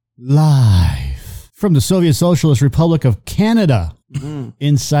Live from the Soviet Socialist Republic of Canada,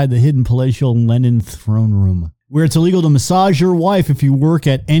 inside the hidden palatial Lenin throne room, where it's illegal to massage your wife if you work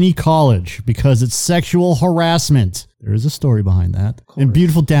at any college because it's sexual harassment. There is a story behind that. In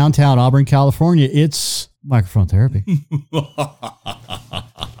beautiful downtown Auburn, California, it's microphone therapy.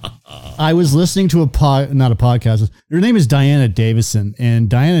 I was listening to not a podcast. Her name is Diana Davison, and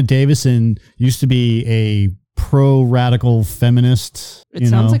Diana Davison used to be a pro-radical feminist. It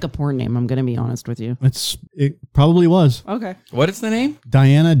sounds like a porn name, I'm going to be honest with you. It probably was. Okay. What is the name?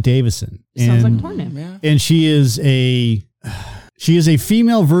 Diana Davison. Sounds like a porn name. Yeah. And she is a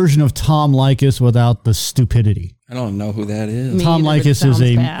female version of Tom Leykis without the stupidity. I don't know who that is. Me Tom either, but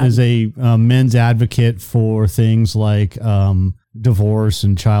Leykis is a men's advocate for things like divorce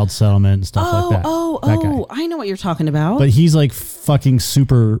and child settlement and stuff like that. That guy. I know what you're talking about. But he's like fucking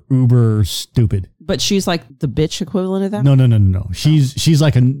super uber stupid. But she's like the bitch equivalent of that? No. She's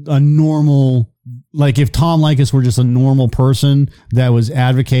like a normal, like if Tom Leykis were just a normal person that was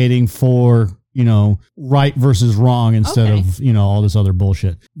advocating for, right versus wrong instead of, all this other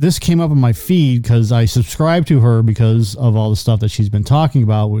bullshit. This came up on my feed because I subscribe to her because of all the stuff that she's been talking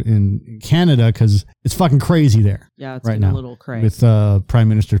about in Canada, because it's fucking crazy there. Yeah, it's right been now a little crazy. with Prime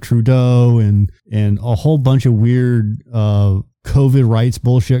Minister Trudeau and a whole bunch of weird COVID rights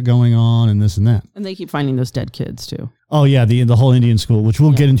bullshit going on and this and that. And they keep finding those dead kids too. Oh yeah, the whole Indian school, which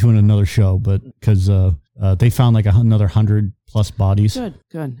we'll get into in another show, but because they found like another 100+ bodies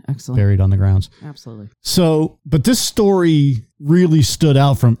Good, excellent, buried on the grounds. Absolutely. So, but this story really stood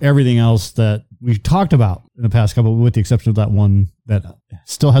out from everything else that we've talked about in the past couple, with the exception of that one that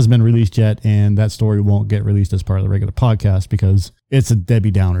still hasn't been released yet, and that story won't get released as part of the regular podcast because it's a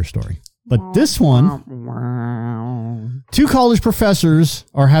Debbie Downer story. But this one, two college professors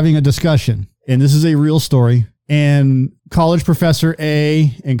are having a discussion, and this is a real story. And college professor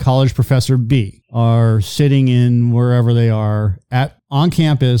A and college professor B are sitting in wherever they are on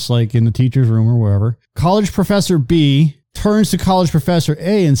campus, like in the teacher's room or wherever. College professor B turns to college professor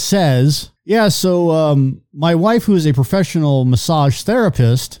A and says, yeah, so my wife, who is a professional massage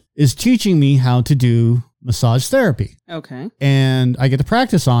therapist, is teaching me how to do massage therapy. Okay. And I get to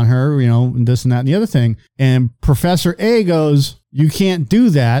practice on her, and this and that and the other thing. And Professor A goes, you can't do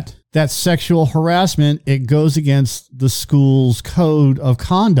that. That's sexual harassment. It goes against the school's code of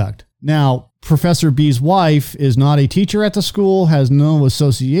conduct. Now, Professor B's wife is not a teacher at the school, has no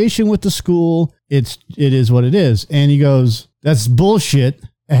association with the school. It is what it is. And he goes, that's bullshit.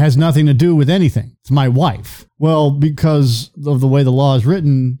 It has nothing to do with anything. It's my wife. Well, because of the way the law is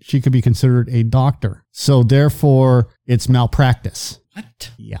written, she could be considered a doctor. So therefore, it's malpractice.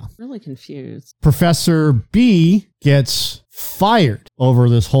 What? Yeah. Really confused. Professor B gets fired over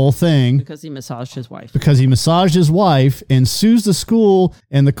this whole thing Because he massaged his wife. And sues the school,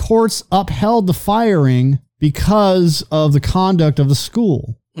 and the courts upheld the firing because of the conduct of the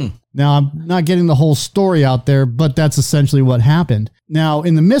school. Now, I'm not getting the whole story out there, but that's essentially what happened. Now,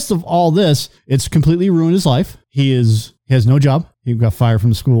 in the midst of all this, it's completely ruined his life. He has no job. He got fired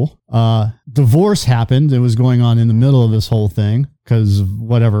from the school. Divorce happened. It was going on in the middle of this whole thing because of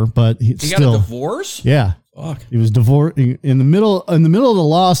whatever, but he still got a divorce? Yeah. Fuck. He was divorced in the middle of the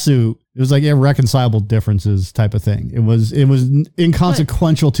lawsuit. It was like irreconcilable differences type of thing. It was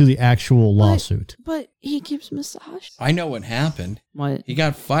inconsequential to the actual lawsuit. But he gives massage. I know what happened. What? He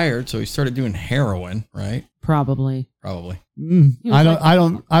got fired, so he started doing heroin, right? Probably. I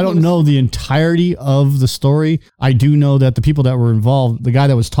don't know the entirety of the story. I do know that the people that were involved, the guy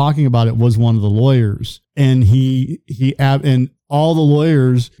that was talking about it was one of the lawyers, and and all the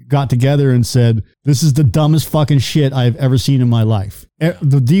lawyers got together and said, this is the dumbest fucking shit I've ever seen in my life.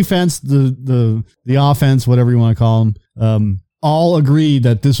 The defense, the offense, whatever you want to call them, all agreed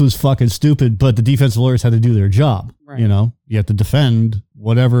that this was fucking stupid, but the defense lawyers had to do their job. Right. You have to defend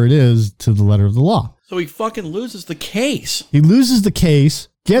whatever it is to the letter of the law. So he fucking loses the case. He loses the case,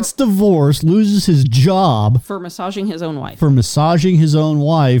 gets divorced, loses his job For massaging his own wife.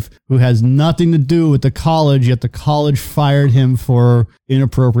 who has nothing to do with the college, yet the college fired him for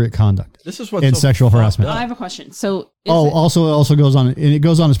inappropriate conduct. This is what's and so sexual harassment. I have a question. So, It also goes on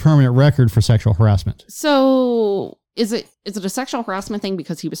his permanent record for sexual harassment. So is it a sexual harassment thing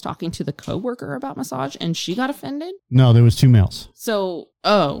because he was talking to the coworker about massage and she got offended? No, there was two males. So,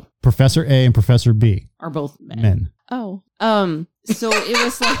 Professor A and Professor B are both men. Oh, so it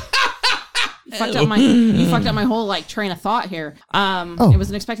was like you fucked up my whole like train of thought here. It was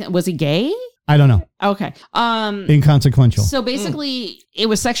unexpected. Was he gay? I don't know. Okay. Inconsequential. So basically, it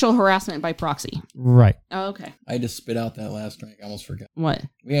was sexual harassment by proxy. Right. Oh, okay. I just spit out that last drink. I almost forgot. What?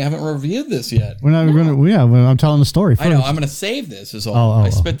 We haven't reviewed this yet. We're not going to. Yeah, well, I'm telling the story first. I know. I'm going to save this. Is all. I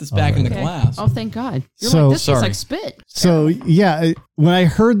spit this back in the Okay. glass. Oh, thank God. You're So- like, this tastes Sorry. like spit. So yeah, when I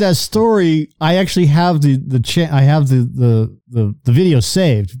heard that story, I actually have the video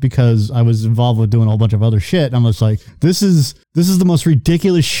saved because I was involved with doing a whole bunch of other shit. And I was like, this is the most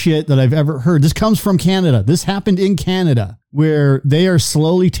ridiculous shit that I've ever heard. This comes from Canada. This happened in Canada, where they are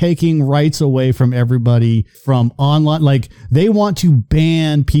slowly taking rights away from everybody from online. Like, they want to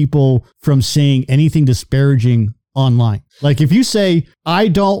ban people from saying anything disparaging online. Like, if you say, I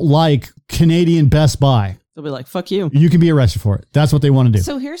don't like Canadian Best Buy, They'll be like, fuck you. you can be arrested for it. That's what they want to do.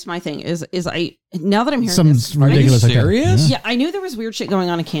 So here's my thing is I, now that I'm hearing Some this. ridiculous. Are you serious? Yeah, I knew there was weird shit going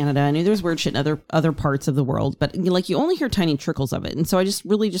on in Canada. I knew there was weird shit in other parts of the world, but like you only hear tiny trickles of it. And so I just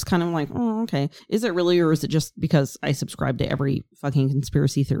really just kind of like, oh, okay. Is it really, or is it just because I subscribe to every fucking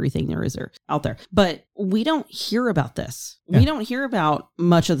conspiracy theory thing there is out there? But we don't hear about this. Yeah. We don't hear about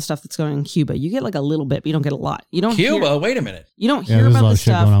much of the stuff that's going on in Cuba. You get like a little bit, but you don't get a lot. You don't Cuba. hear, Wait a minute. you don't Yeah, hear there's a about lot the of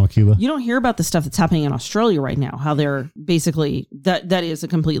shit stuff. going on with Cuba. You don't hear about the stuff that's happening in Australia right now, how they're basically that is a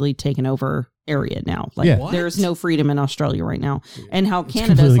completely taken over area now. Like, Yeah. What? there's no freedom in Australia right now. And how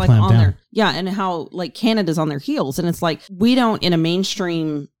Canada's completely like clamped on down. their and how like Canada's on their heels. And it's like we don't in a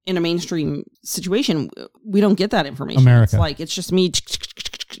mainstream situation, we don't get that information. America. It's like it's just me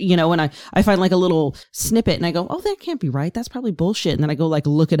and I find like a little snippet and I go, oh, that can't be right. That's probably bullshit. And then I go like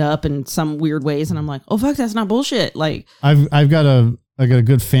look it up in some weird ways and I'm like, oh fuck, that's not bullshit. Like I've got a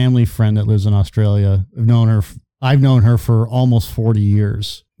good family friend that lives in Australia. I've known her for almost 40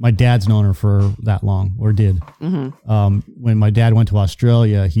 years. My dad's known her for that long, or did. mm-hmm, When my dad went to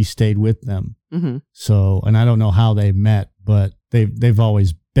Australia, he stayed with them. mm-hmm. So, and I don't know how they met, but they've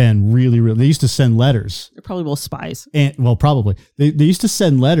always been really. They used to send letters. They're probably both spies. And well, probably they used to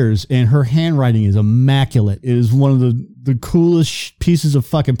send letters, and her handwriting is immaculate. It is one of the coolest pieces of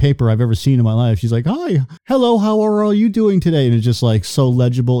fucking paper I've ever seen in my life. She's like, "Hi, hello, how are you doing today?" And it's just like so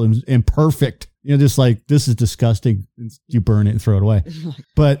legible and perfect. You know, just like, this is disgusting. You burn it and throw it away.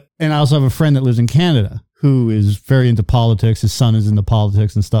 And I also have a friend that lives in Canada who is very into politics. His son is into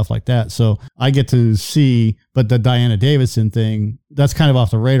politics and stuff like that. So I get to see, but the Diana Davidson thing, that's kind of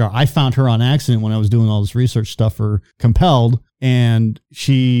off the radar. I found her on accident when I was doing all this research stuff for Compelled, and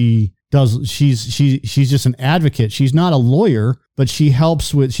she's just an advocate. She's not a lawyer, but she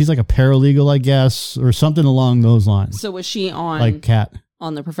helps with, she's like a paralegal, I guess, or something along those lines. So was she on Like Kat.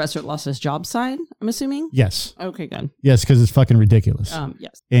 on the professor that lost his job side, I'm assuming? Yes. Okay, good. Yes, because it's fucking ridiculous.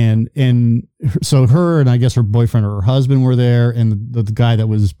 Yes. And so her and I guess her boyfriend or her husband were there, and the guy that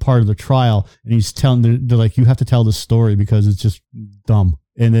was part of the trial, and he's telling, they're like, you have to tell this story because it's just dumb.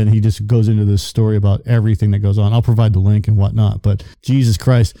 And then he just goes into this story about everything that goes on. I'll provide the link and whatnot. But Jesus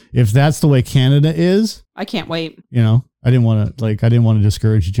Christ, if that's the way Canada is, I can't wait. you know, I didn't want to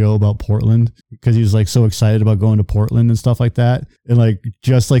discourage Joe about Portland because he was like so excited about going to Portland and stuff like that. And like,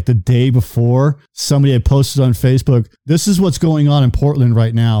 just like the day before, somebody had posted on Facebook, this is what's going on in Portland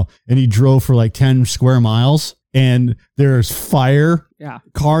right now. And he drove for like 10 square miles and there's fire, Yeah.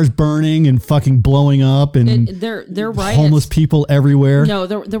 cars burning and fucking blowing up, and They're riots. homeless people everywhere. No,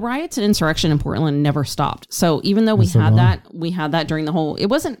 the riots and insurrection in Portland never stopped. So even though we That's so had long. we had that during the whole,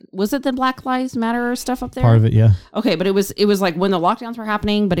 was it the Black Lives Matter stuff up there? Part of it, yeah. Okay, but it was like when the lockdowns were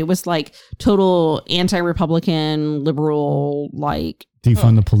happening, but it was like total anti-Republican, liberal, like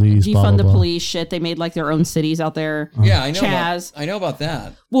Defund the police. defund blah, blah, the blah. police shit. They made like their own cities out there. Yeah, I know. Chaz. I know about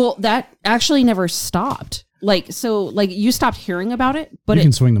that. Well, that actually never stopped. Like, so like you stopped hearing about it, but You it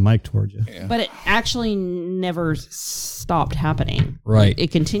can swing the mic towards you. Yeah. but it actually never stopped happening. Right.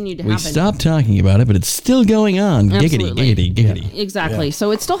 It continued to We happen. stopped talking about it, but it's still going on. Absolutely. Giggity. Exactly. So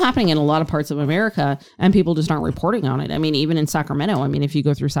it's still happening in a lot of parts of America, and people just aren't reporting on it. I mean, even in Sacramento. I mean, if you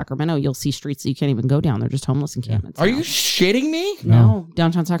go through Sacramento, you'll see streets that you can't even go down. They're just homeless encampments. Are now. you shitting me? No,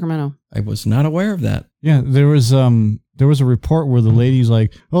 downtown Sacramento. I was not aware of that. Yeah, there was a report where the lady's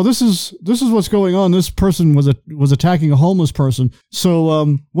like, "Oh, this is what's going on. This person was attacking a homeless person.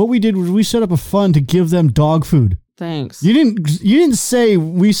 So what we did was we set up a fund to give them dog food." Thanks. You didn't say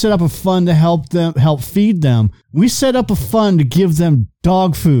we set up a fund to help feed them. We set up a fund to give them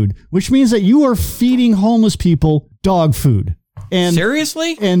dog food, which means that you are feeding homeless people dog food. And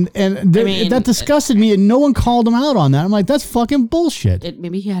Seriously? that disgusted me, and no one called him out on that. I'm like, that's fucking bullshit.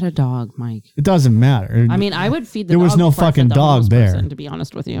 Maybe he had a dog, Mike. It doesn't matter. I mean, I would feed the There dog. was no before I fed fucking the dog homeless there. person, to be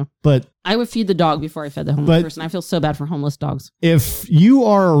honest with you. But I would feed the dog before I fed the homeless But- person. I feel so bad for homeless dogs. if you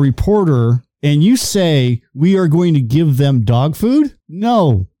are a reporter and you say we are going to give them dog food,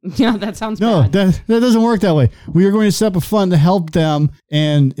 no, Yeah, that sounds No, bad. that doesn't work that way. We are going to set up a fund to help them,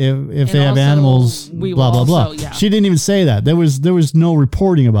 and if they have also, animals, we blah will blah also- blah. yeah. She didn't even say that. There was no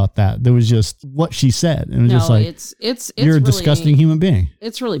reporting about that. There was just what she said, and it was No, just like it's you're a really, disgusting human being.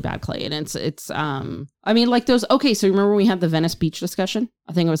 It's really bad, Clay, and it's I mean, like those. Okay, so remember when we had the Venice Beach discussion?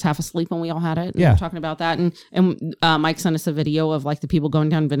 I think I was half asleep when we all had it. And Yeah. we were talking about that, and Mike sent us a video of like the people going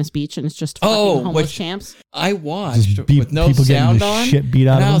down Venice Beach, and it's just fucking homeless which- champs. I watched Just beat, with no people getting sound the on, shit beat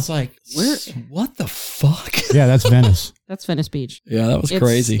out and of I them. was like, what the fuck? Yeah, that's Venice. That's Venice Beach. Yeah, that was It's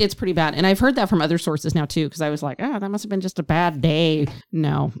crazy. It's pretty bad, and I've heard that from other sources now too. Because I was like, that must have been just a bad day.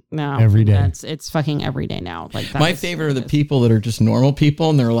 No, Every day. It's fucking every day now. Like that My is- favorite are the people that are just normal people,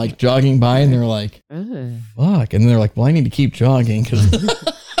 and they're like jogging by, and they're like, Ugh. fuck, and they're like, well, I need to keep jogging because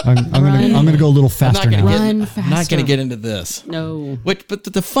I'm gonna go a little I'm faster not now. gonna Run I'm not faster. gonna get into this. No. But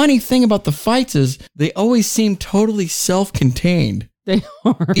the funny thing about the fights is they always seem totally self-contained. They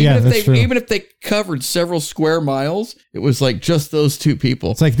are. Yeah, that's true. Even if they covered several square miles, it was like just those two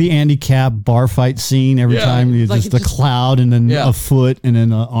people. It's like the Andy Cap bar fight scene every Yeah. time. It's Like just it a just- cloud and then Yeah. a foot and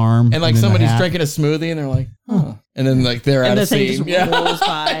then an arm. And like then a somebody's hat. drinking a smoothie and they're like, huh. And then like they're out And the of thing scene. just Yeah. rolls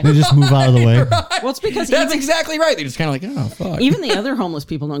by. They just move out of the way. Well, it's because That's even, exactly right. They just kind of like, oh, fuck. even the other homeless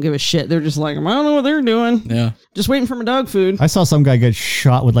people don't give a shit. They're just like, I don't know what they're doing. Yeah. Just waiting for my dog food. I saw some guy get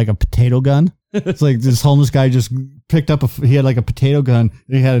shot with like a potato gun. It's like this homeless guy just picked up he had like a potato gun.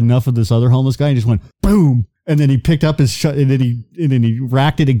 And he had enough of this other homeless guy and just went boom. And then he picked up his shot and then he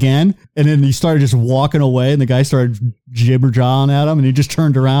racked it again. And then he started just walking away and the guy started jibber jawing at him and he just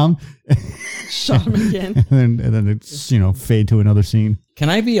turned around Shot him again. and then it's, fade to another scene. Can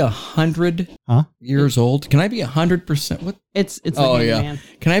I be 100 Huh? years old? Can I be 100%? What? It's like Oh, Hangman yeah. Man.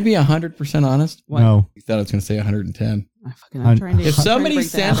 Can I be 100% honest? What? No, You thought I was going to say 110. I'm trying to. If I'm trying to somebody break the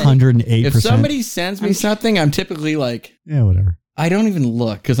sends- habit. 108%. If somebody sends me something, I'm typically like, Yeah, whatever. I don't even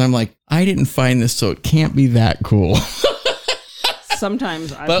look because I'm like, I didn't find this, so it can't be that cool.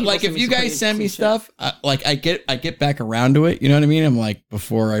 Sometimes, But like, if you guys send me stuff, I get back around to it. You know what I mean? I'm like,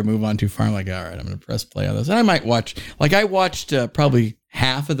 before I move on too far, I'm like, all right, I'm gonna press play on this. And I might watch. Like, I watched probably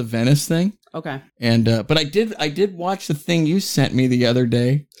half of the Venice thing, Okay. and but I did watch the thing you sent me the other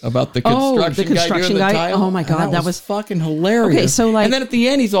day about the Oh, the construction, guy construction doing the guy? tile. Oh my And God, that was- fucking hilarious. Okay, so, like- and then at the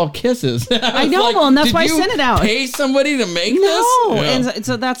end, he's all kisses. I was know, like, well, and that's did why I you sent it out. Pay somebody to make this? No, Yeah. and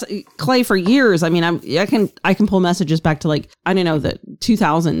so that's Clay for years. I mean, I can pull messages back to like I don't know the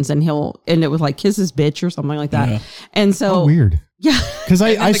 2000s, and it was like kiss his bitch or something like that. Yeah. And so Oh, weird. yeah, Because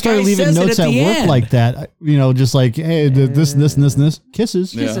And then I the started guy leaving says it notes at at the work end. like that. Just like, hey, this, and this, and this, and this.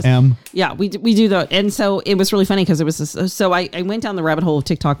 Kisses. Yeah. M. yeah, we do that. And so it was really funny because it was so I went down the rabbit hole of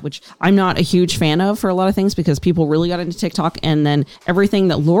TikTok, which I'm not a huge fan of for a lot of things because people really got into TikTok, and then everything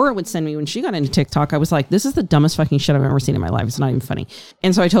that Laura would send me when she got into TikTok, I was like, this is the dumbest fucking shit I've ever seen in my life. It's not even funny.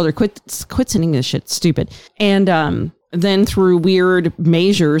 And so I told her, quit sending this shit. It's stupid. And then through weird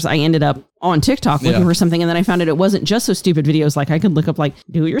measures, I ended up on TikTok looking Yeah. for something, and then I found out it wasn't just so stupid videos. Like I could look up like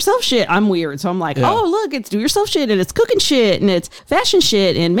do it yourself shit. I'm weird, so I'm like, Yeah. oh look, it's do it yourself shit, and it's cooking shit, and it's fashion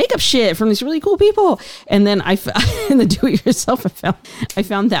shit, and makeup shit from these really cool people. And then in the do it yourself, I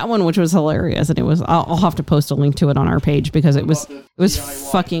found that one, which was hilarious, and it was I'll have to post a link to it on our page because it was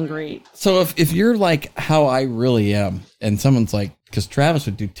fucking great. So if you're like how I really am, and someone's like, because Travis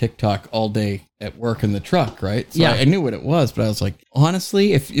would do TikTok all day at work in the truck, right? So Yeah. I knew what it was, but I was like,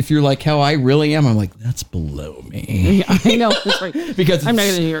 honestly, if you're like how I really am, I'm like, that's below me. Yeah, I know that's right. Because I'm not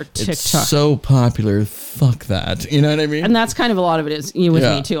it's- gonna do your It's TikTok. so popular. Fuck that. You know what I mean? And that's kind of a lot of it is with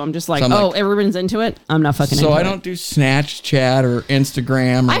Yeah. me too. I'm just like, So I'm oh, like- everyone's into it. I'm not fucking so into I it. don't do Snatch Chat or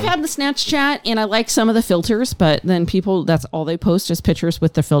Instagram. Or, I've had the Snatch Chat and I like some of the filters, but then people, that's all they post is pictures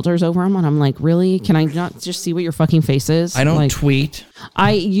with the filters over them. And I'm like, really? Can I not just see what your fucking face is? I don't Like, tweet.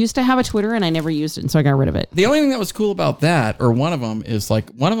 I used to have a Twitter and I never used it. And so I got rid of it. The only thing that was cool about that, or one of them, is like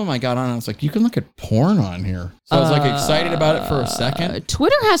one of them I got on. I was like, you can look at porn on here. So I was like excited about it for a second.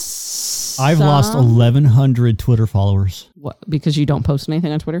 Twitter has. I've lost 1,100 Twitter followers. What? Because you don't post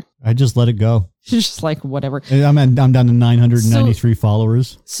anything on Twitter? I just let it go. It's just like whatever. I'm down to 993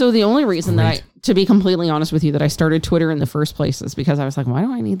 followers. So the only reason that to be completely honest with you, that I started Twitter in the first place is because I was like, why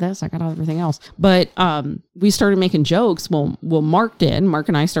do I need this? I got everything else. But we started making jokes. Well, Mark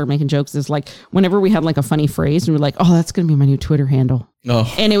and I started making jokes. Is like whenever we had like a funny phrase and we're like, oh, that's going to be my new Twitter handle.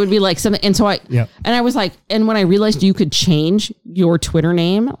 Oh. And it would be like something. And so and I was like, and when I realized you could change your Twitter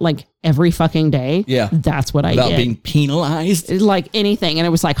name like every fucking day. Yeah. That's what I Without did. being penalized. Like anything. And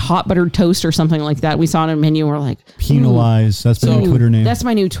it was like hot buttered toast or something like that. We saw it on a menu and we're like, Penalize. That's my So- new Twitter name. that's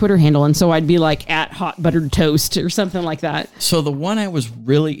my new Twitter handle. And so I'd be like at hot buttered toast or something like that. So the one I was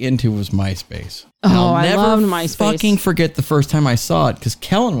really into was MySpace. And Oh, I'll I never loved MySpace. fucking forget the first time I saw it because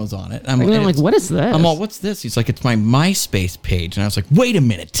Kellen was on it. I'm like, what is this? I'm all, what's this? He's like, it's my MySpace page. And I was like, wait a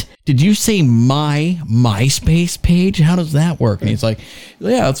minute. Did you say my MySpace page? How does that work? And he's like,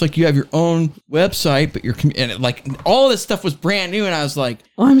 yeah, it's like you have your own website, but and like all of this stuff was brand new. And I was like,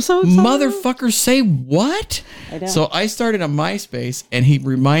 Oh, I'm so excited. motherfuckers, say what? So I started on MySpace, and he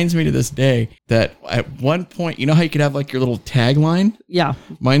reminds me to this day that at one point, you know how you could have like your little tagline? Yeah.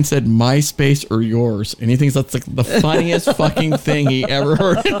 Mine said MySpace or yours, and he thinks that's like the funniest fucking thing he ever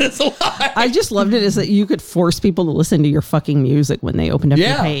heard in his life. I just loved it is that you could force people to listen to your fucking music when they opened up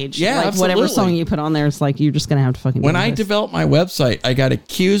your page. Yeah, like whatever absolutely. song you put on there, it's like you're just gonna have to fucking. When do I this. developed my website, I got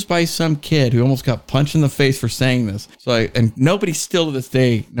accused by some kid who almost got punched in the face for saying this. And nobody still to this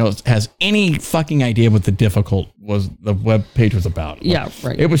day has any fucking idea what the web page was about. Like, Yeah,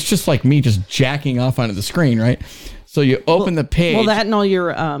 right. It was just like me just jacking off onto the screen, right? So you open the page. Well, that and all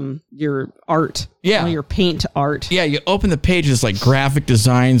your art. Yeah. All your paint art. Yeah, you open the page, it's like graphic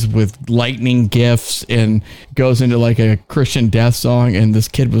designs with lightning gifs and goes into like a Christian death song. And this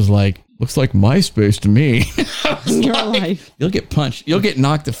kid was like, looks like MySpace to me. In your life. You'll get punched. You'll get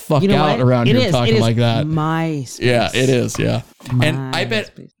knocked the fuck You know out what? around It here is. talking It is like that. MySpace. Yeah, it is. Yeah. And I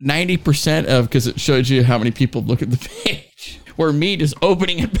bet MySpace. 90% of, because it shows you how many people look at the page, were me just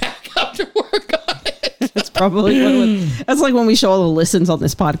opening it back up to work on it. That's probably that's like when we show all the listens on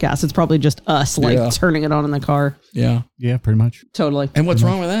this podcast. It's probably just us turning it on in the car. Yeah. Yeah, pretty much. Totally. And what's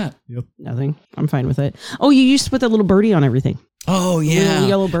wrong with that? Nothing. I'm fine with it. Oh, you used to put that little birdie on everything. Oh, yeah. Little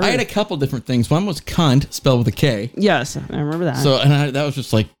yellow bird. I had a couple different things. One was cunt, spelled with a K. Yes, I remember that. So, that was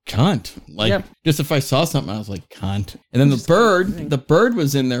just like cunt. Like, just if I saw something, I was like, cunt. And then the bird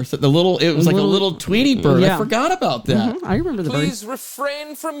was in there. So it was like a little Tweety bird. Yeah. I forgot about that. I remember the bird. Please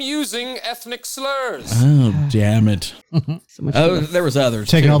refrain from using ethnic slurs. Oh, damn it. So much Oh, for the- there was others.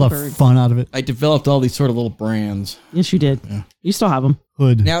 Taking too. all the bird. fun out of it. I developed all these sort of little brands. Yes, you did. You still have them.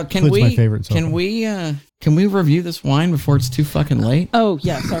 Hood. Now, can Hood's we my favorite. So far. can we review this wine before it's too fucking late? Oh,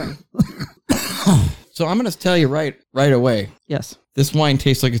 yeah. Sorry. So I'm going to tell you right away. Yes. This wine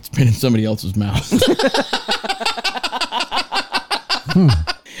tastes like it's been in somebody else's mouth.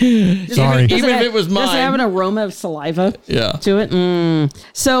 Sorry. Even if it was Does it have mine. an aroma of saliva Yeah. to it?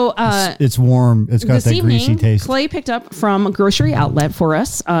 So, It's warm. It's got this that greasy evening, taste. Clay picked up from a grocery outlet for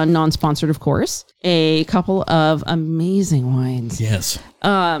us, non-sponsored, of course, a couple of amazing wines. Yes.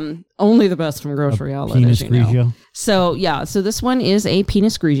 Only the best from grocery outlet, Pinot as you know. Grigio. So yeah, so this one is a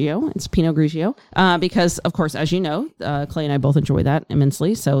Pinot Grigio. It's Pinot Grigio because, of course, as you know, Clay and I both enjoy that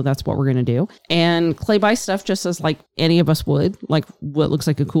immensely. So that's what we're gonna do. And Clay buys stuff just as like any of us would, like what looks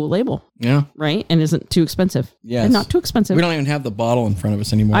like a cool label, Yeah. right? And isn't too expensive. Yes. And not too expensive. We don't even have the bottle in front of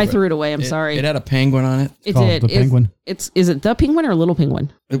us anymore. I but threw it away. I'm sorry. It had a penguin on it. It called did. the Penguin. Is it the penguin or little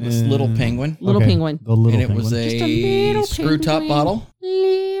penguin? It was Little Penguin. Little Okay, penguin. The little And it penguin. was Just a a little screw top penguin. bottle.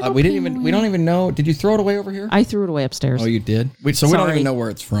 Little We penguin. don't even know. Did you throw it away over here? I threw it away upstairs. Oh, you did? So we don't Sorry. even know where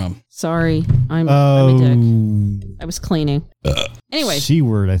it's from. Sorry. I'm a dick. Oh, I was cleaning. Anyway. C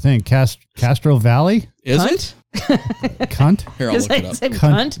word. I think Castro Valley. Is Cunt? it? Cunt. Here, I'll Did look I it up. say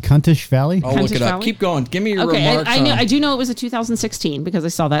Cunt. cunt? Cuntish Valley. I'll look Cuntish it up. Valley? Keep going. Give me your Okay, remarks I know. on- I do know it was a 2016 because I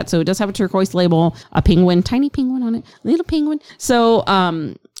saw that. So it does have a turquoise label, a penguin, tiny penguin on it, little penguin. So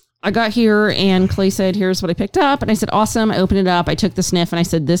I got here and Clay said, "Here's what I picked up," and I said, "Awesome." I opened it up. I took the sniff and I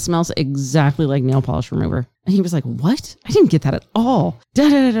said, "This smells exactly like nail polish remover." And he was like, "What? I didn't get that at all." Da,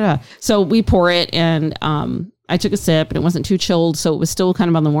 da, da, da. So we pour it and I took a sip and it wasn't too chilled, so it was still kind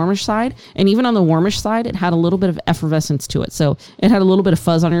of on the warmish side. And even on the warmish side, it had a little bit of effervescence to it. So it had a little bit of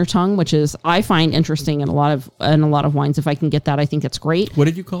fuzz on your tongue, which is I find interesting in a lot of wines. If I can get that, I think it's great. What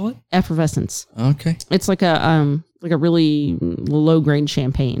did you call it? Effervescence. Okay. It's like a really low grade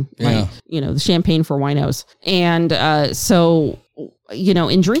champagne. Yeah. Like, the champagne for winos. And so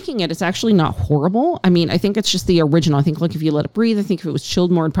in drinking it, it's actually not horrible. I mean, I think it's just the original. I think like if you let it breathe, I think if it was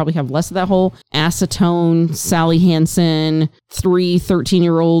chilled more, it'd probably have less of that whole acetone, Sally Hansen, 3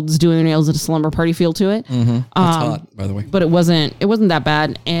 13-year-olds doing their nails at a slumber party feel to it. Mm-hmm. That's hot, by the way. But it wasn't that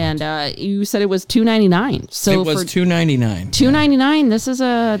bad. And you said it was $2.99. So It was for $2.99. $2.99,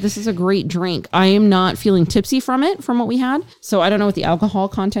 this is a great drink. I am not feeling tipsy from it, from what we had. So I don't know what the alcohol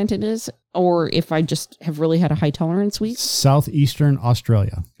content it is, or if I just have really had a high tolerance week. Southeastern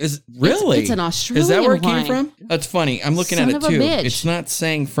Australia. Is really? It's an Australian Is that where it wine. came from? That's funny. I'm looking Son at of it a too. bitch. It's not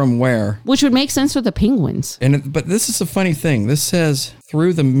saying from where. Which would make sense for the penguins. But this is a funny thing. This says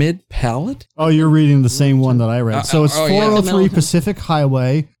through the mid palate. Oh, you're reading the same one that I read. So it's oh, yeah. 403 The middle. Pacific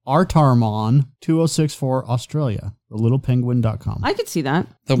Highway, Artarmon, 2064, Australia. thelittlepenguin.com. I could see that.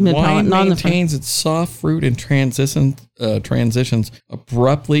 The Mid-palate, wine not on the front. maintains its soft fruit and transitions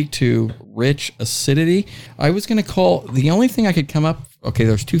abruptly to rich acidity. I was going to call the only thing I could come up. Okay,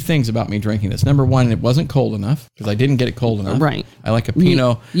 there's two things about me drinking this. Number one, it wasn't cold enough because I didn't get it cold enough. Right. I like a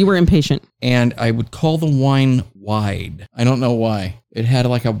Pinot, You were impatient. and I would call the wine wide. I don't know why. It had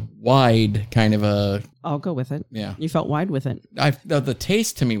like a wide kind of a I'll go with it. yeah. You felt wide with it. The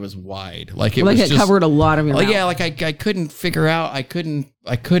taste to me was wide. Like it Like was it just, covered a lot of your Like mouth. yeah, like I couldn't figure out. I couldn't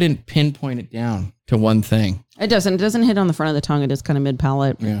pinpoint it down to one thing. It doesn't hit on the front of the tongue. It is kind of mid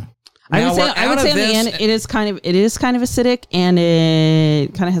palate. Yeah. I would say out of in the end it is kind of acidic, and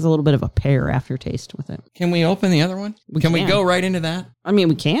it kind of has a little bit of a pear aftertaste with it. Can we open the other one? Can we can. go right into that? I mean,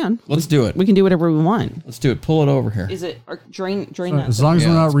 we can. Let's do it. We can do whatever we want. Let's do it. Pull it over here. Is it or drain that? As long as Yeah,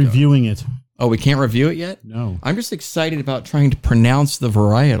 we're not let's go. reviewing it. Oh, we can't review it yet? No. I'm just excited about trying to pronounce the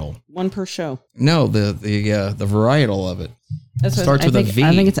varietal. One per show. No, the varietal of it. That's what Starts I with a think, V.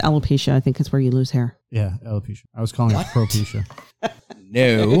 I think it's alopecia. I think it's where you lose hair. Yeah, alopecia. I was calling it propecia.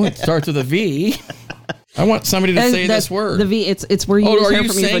 No, it starts with a V. I want somebody to say this word. The V. It's where you Oh, lose are hair you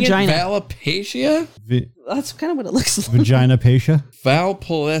from your saying it? vagina. Valopecia? That's kind of what it looks like. Vaginapecia?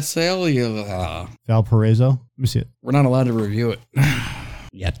 Valpolicella. Valparaiso? Let me see it. We're not allowed to review it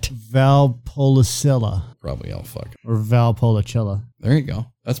yet. Valpolicella. Probably all fuck. Or Valpolicella. There you go.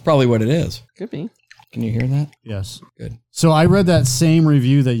 That's probably what it is. Could be. Can you hear that? Yes. Good. So I read that same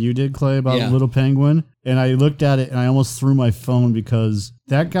review that you did, Clay, about Yeah. Little Penguin, and I looked at it and I almost threw my phone because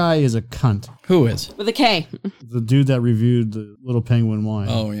that guy is a cunt. Who is? With a K. The dude that reviewed the Little Penguin wine.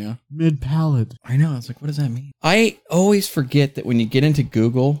 Oh, yeah. Mid-palate. I know. I was like, what does that mean? I always forget that when you get into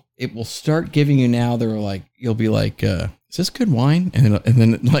Google, it will start giving you now. They're like, you'll be like, is this good wine? And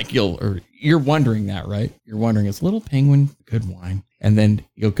then like you're wondering that, right? You're wondering, is Little Penguin good wine? And then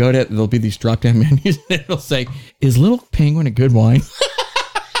you'll go to, there'll be these drop down menus and it'll say, is Little Penguin a good wine?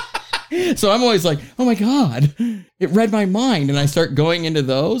 So I'm always like, oh my God, it read my mind. And I start going into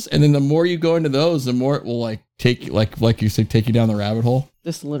those. And then the more you go into those, the more it will like take, like you said, take you down the rabbit hole.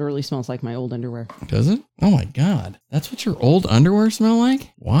 This literally smells like my old underwear. Does it? Oh my God. That's what your old underwear smell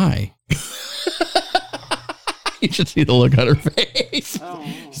like? Why? You should see the look on her face. Oh.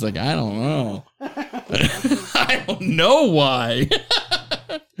 She's like, I don't know. I don't know why.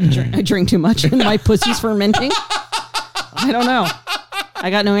 I drink too much and my pussy's fermenting. I don't know. I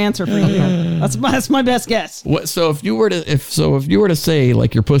got no answer for you. That's my best guess. What? So if you were to say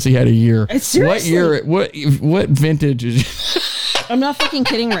like your pussy had a year, Seriously? what year? What vintage is? I'm not fucking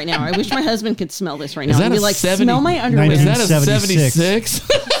kidding right now. I wish my husband could smell this right now. Is that And be a like, 70 smell my underwear. Is that a 1976?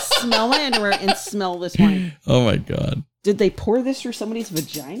 76? Smell my underwear and smell this wine. Oh my God. Did they pour this through somebody's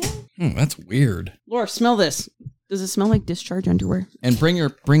vagina? That's weird. Laura, smell this. Does it smell like discharge underwear? And bring your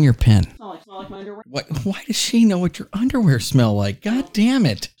pen. Smell like my underwear? What? Why does she know what your underwear smell like? God damn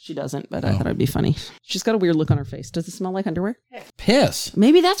it. She doesn't, but I thought it'd be funny. She's got a weird look on her face. Does it smell like underwear? Piss.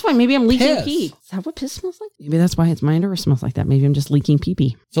 Maybe that's why. Maybe I'm leaking Piss. pee. Is that what piss smells like? Maybe that's why my underwear smells like that. Maybe I'm just leaking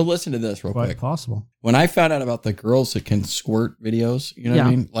pee-pee. So listen to this real Quite quick. possible. When I found out about the girls that can squirt videos, you know what I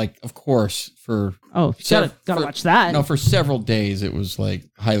Yeah. mean? Like, of course, for Oh, gotta watch that. No, for several days it was like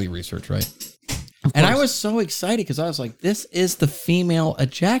highly researched, right? And I was so excited because I was like, this is the female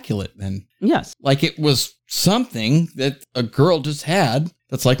ejaculate then. Yes. Like it was something that a girl just had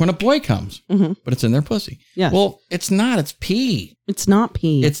that's like when a boy comes, Mhm. but it's in their pussy. Yes. Well, it's not. It's pee. It's not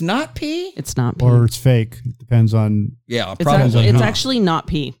pee. It's not pee? It's not pee. Or it's fake. It depends on. Yeah, It's, probably. actually, it's not. actually not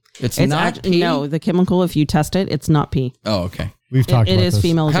pee. It's not pee? No, the chemical, if you test it, it's not pee. Oh, okay. We've talked It about is this.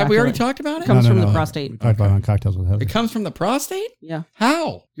 female Have we already ejaculate. talked about it? Comes from the prostate. We talked about it on Cocktails with Heather. It comes from the prostate? Yeah.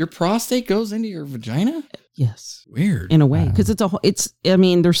 How? Your prostate goes into your vagina? Yes. Weird. In a way, because I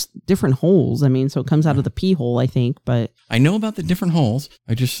mean, there's different holes. I mean, so it comes out of the pee hole, I think, but I know about the different holes.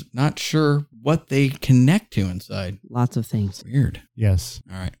 I'm just not sure what they connect to inside. lots of things. Weird. Yes.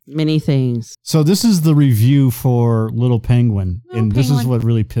 All right. Many things. So this is the review for Little Penguin, Little and this is Penguin. what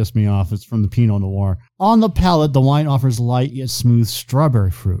really pissed me off. It's from the Pinot Noir. On the palate, the wine offers light yet smooth strawberry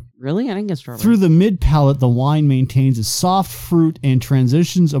fruit. Really? I didn't get strawberry. Through the mid palate, the wine maintains its soft fruit and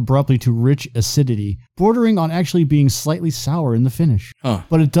transitions abruptly to rich acidity, bordering on actually being slightly sour in the finish. Huh.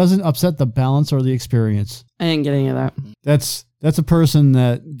 But it doesn't upset the balance or the experience. I didn't get any of that. That's a person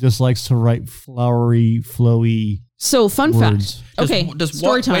that just likes to write flowery, flowy So, fun words. fact. Okay, Does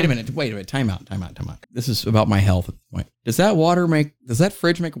story time. Wait a minute. Time out. This is about my health at this point. Does that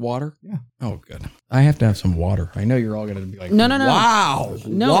fridge make water? Yeah. Oh, good. I have to have some water. I know you're all going to be like, No. Wow.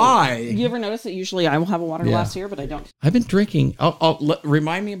 No. Why? You ever notice that usually I will have a water Yeah. glass here, but I don't? I've been drinking.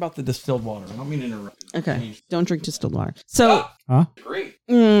 Remind me about the distilled water. I don't mean to interrupt. Okay. Don't drink distilled water. So, Huh? Great.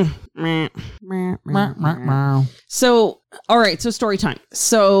 So, all right. So story time.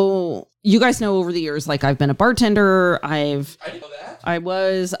 So you guys know over the years, like I've been a bartender. I didn't know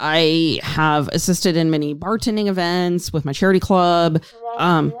that. I have assisted in many bartending events with my charity club.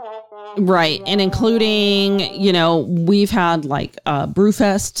 Right. And including, you know, we've had like brew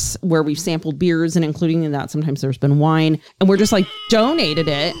fests where we've sampled beers, and including in that, sometimes there's been wine, and we're just like donated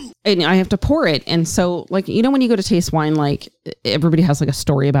it and I have to pour it. And so like, you know, when you go to taste wine, like everybody has like a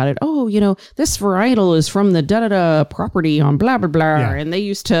story about it. Oh, you know, this varietal is from the da-da-da property on blah, blah, blah. Yeah. And they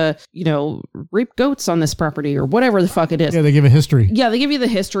used to, you know, rape goats on this property or whatever the fuck it is. Yeah, they give a history. Yeah, they give you the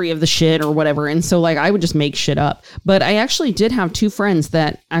history of the shit or whatever. And so like I would just make shit up. But I actually did have two friends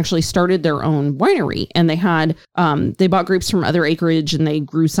that actually started their own winery, and they had they bought grapes from other acreage and they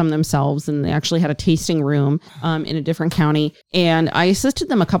grew some themselves, and they actually had a tasting room in a different county. And I assisted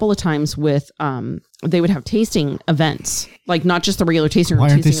them a couple of times with they would have tasting events, like not just the regular tasting room.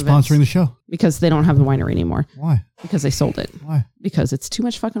 Why aren't they sponsoring the show? Because they don't have the winery anymore. Why? Because they sold it. Why? Because it's too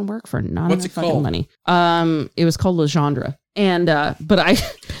much fucking work for not enough fucking money. It was called Legendre. And but I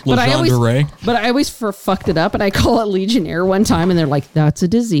always fucked it up, and I call it Legionnaire one time, and they're like, "That's a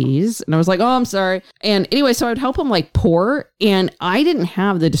disease," and I was like, "Oh, I'm sorry." And anyway, so I would help them like pour, and I didn't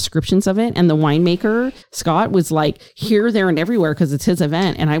have the descriptions of it, and the winemaker Scott was like here, there, and everywhere because it's his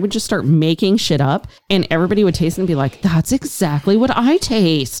event, and I would just start making shit up, and everybody would taste it and be like, "That's exactly what I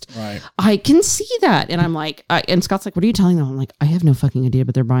taste. Right? I can see that." And I'm like, and Scott's like, "What are you telling them?" I'm like, "I have no fucking idea,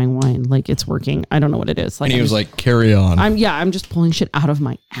 but they're buying wine. Like it's working. I don't know what it is." Like, and he was like, "Carry on." I'm just pulling shit out of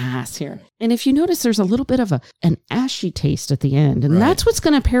my ass here. And if you notice, there's a little bit of an ashy taste at the end. And that's what's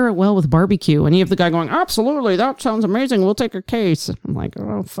going to pair it well with barbecue. And you have the guy going, "Absolutely, that sounds amazing. We'll take a case." I'm like,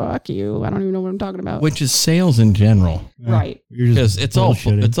 "Oh, fuck you. I don't even know what I'm talking about." Which is sales in general. Yeah. Right. Because it's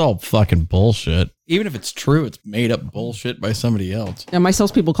all fucking bullshit. Even if it's true, it's made up bullshit by somebody else. And my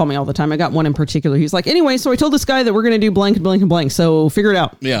salespeople call me all the time. I got one in particular. He's like, "Anyway, so I told this guy that we're going to do blank and blank and blank. So figure it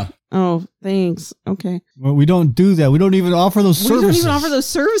out." Yeah. Oh, thanks. Okay. Well, we don't do that. We don't even offer those services. We don't even offer those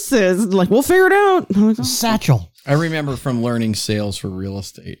services. Like, we'll figure it out. I'm like, "Oh." Satchel. I remember from learning sales for real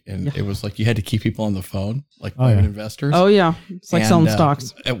estate, and it was like you had to keep people on the phone, like private investors. Oh, yeah. It's like selling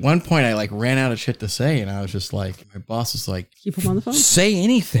stocks. At one point, I like ran out of shit to say, and I was just like, my boss was like, "Keep them on the phone. Say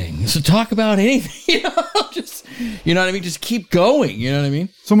anything. So talk about anything. You know, just, you know what I mean? Just keep going. You know what I mean?"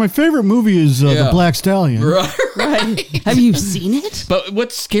 So my favorite movie is The Black Stallion. Right. Have you seen it? But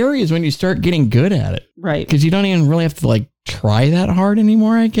what's scary is when you start getting good at it. Right. Because you don't even really have to like try that hard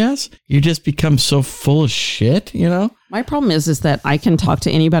anymore, I guess. You just become so full of shit, you know? My problem is that I can talk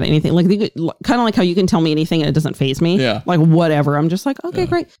to anybody, anything, like kind of like how you can tell me anything and it doesn't faze me. Yeah. Like whatever. I'm just like, okay,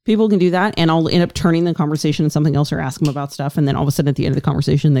 great. People can do that. And I'll end up turning the conversation to something else or ask them about stuff. And then all of a sudden at the end of the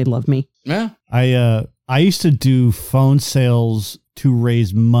conversation, they love me. Yeah. I used to do phone sales to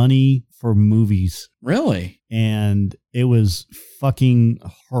raise money for movies. Really? And it was fucking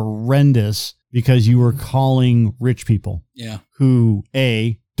horrendous because you were calling rich people. Yeah. Who,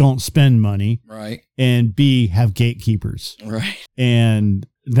 A, don't spend money. Right. And B, have gatekeepers. Right. And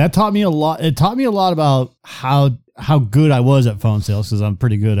that taught me a lot. It taught me a lot about how good I was at phone sales, because I'm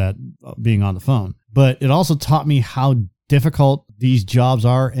pretty good at being on the phone. But it also taught me how difficult these jobs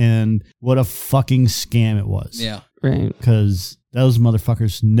are and what a fucking scam it was. Yeah. Right. Because those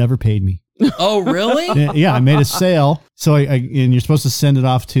motherfuckers never paid me. Oh, really? Yeah, I made a sale. So and you're supposed to send it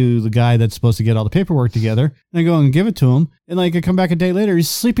off to the guy that's supposed to get all the paperwork together. And I go and give it to him. And like I come back a day later, he's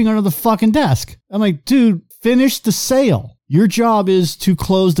sleeping under the fucking desk. I'm like, dude, finish the sale. Your job is to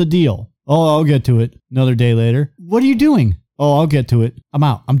close the deal. Oh, I'll get to it. Another day later. What are you doing? Oh, I'll get to it. I'm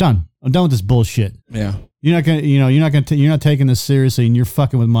out. I'm done. I'm done with this bullshit. Yeah. You're not taking this seriously, and you're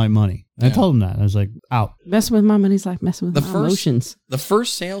fucking with my money. And I told him that. I was like, out. Messing with my money's like messing with my emotions. The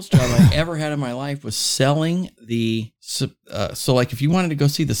first sales job I ever had in my life was selling the, so like if you wanted to go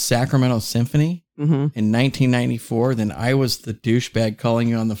see the Sacramento Symphony in 1994, then I was the douchebag calling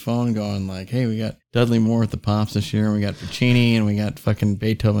you on the phone going like, "Hey, we got Dudley Moore at the Pops this year, and we got Puccini, and we got fucking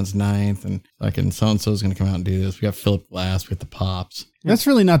Beethoven's Ninth, and fucking so-and-so is going to come out and do this. We got Philip Glass with the Pops." That's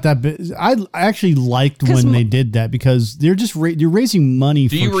really not that big. I actually liked when they did that because they're just you're raising money.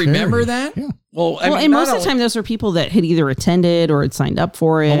 Do you remember that? Yeah. Well, I mean, and most of the time, those are people that had either attended or had signed up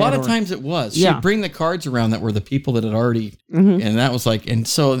for it. A lot of times it was. She'd bring the cards around that were the people that had already, and that was like,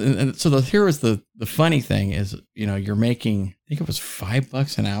 here was the funny thing is, you know, you're making, I think it was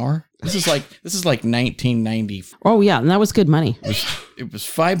 $5 an hour. This is like 1990. Oh yeah, and that was good money. It was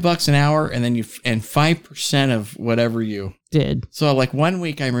 $5 an hour, and then 5% of whatever you did. So like 1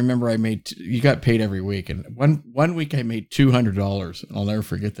 week, I remember you got paid every week, and one week I made $200, and I'll never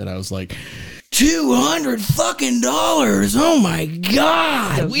forget that. I was like, $200 fucking dollars! Oh my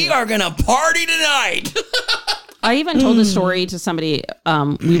god, we are gonna party tonight. I even told a story to somebody. We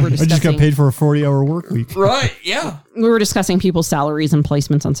were I discussing. just got paid for a 40-hour work week. Right. Yeah. We were discussing people's salaries and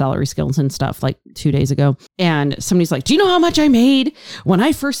placements on Salary Skills and stuff like 2 days ago. And somebody's like, do you know how much I made when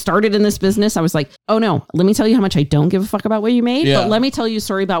I first started in this business? I was like, oh no, let me tell you how much I don't give a fuck about what you made. Yeah. But let me tell you a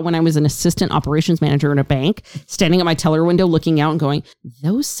story about when I was an assistant operations manager in a bank, standing at my teller window, looking out and going,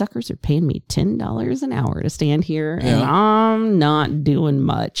 those suckers are paying me $10 an hour to stand here and Yeah. I'm not doing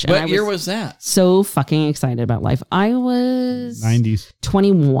much. And What I year was that? so fucking excited about life. I was 90s.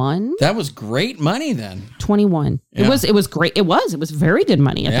 21. That was great money then. 21. Yeah. It was great. It was very good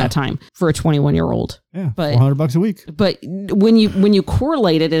money at Yeah. that time for a 21-year-old. Yeah, But- $400 a week. But when you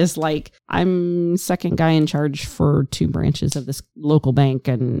correlate it as like I'm second guy in charge for 2 branches of this local bank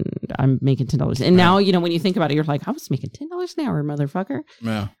and I'm making $10. And now, when you think about it, you're like, I was making $10 an hour, motherfucker.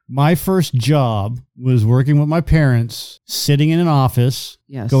 Yeah. My first job was working with my parents, sitting in an office,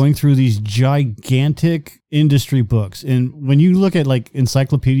 Yes. going through these gigantic industry books. And when you look at like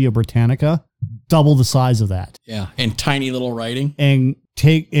Encyclopedia Britannica, double the size of that. Yeah. And tiny little writing. And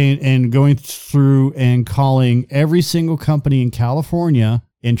and going through and calling every single company in California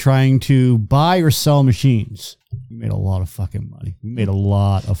and trying to buy or sell machines. We made a lot of fucking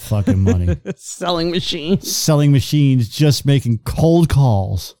money. Selling machines. Selling machines, just making cold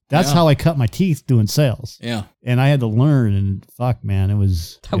calls. That's Yeah. how I cut my teeth doing sales. Yeah. And I had to learn, and fuck, man, it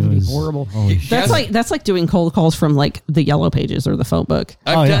was horrible. Holy shit. That's like doing cold calls from like the Yellow Pages or the phone book.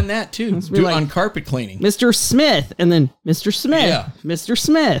 I've yeah. done that too. be like- On carpet cleaning. Mr. Smith and then Mr. Smith. Yeah. Mr.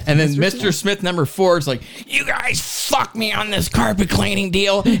 Smith. And then Mr. Smith number 4 is like, you guys fuck me on this carpet cleaning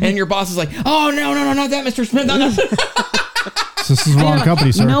deal. And your boss is like, oh, no, not that, Mr. Smith. No. This is the wrong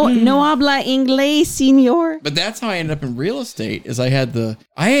company, sir. No habla inglés, senor. But that's how I ended up in real estate. Is I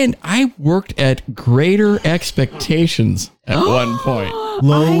worked at Greater Expectations at one point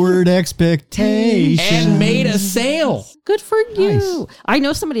Lowered expectations. and made a sale. Good for you. Nice. I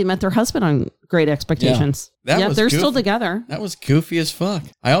know somebody met their husband on Great Expectations. Yeah, that was they're still goofy. together. That was goofy as fuck.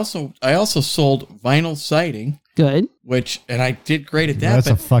 I also sold vinyl siding, Good. and I did great at that. That's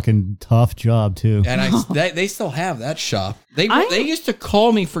a but, fucking tough job, too. and they still have that shop. They I- used to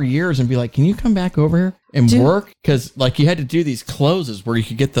call me for years and be like, "Can you come back over here and Dude. work?" Because like you had to do these closes where you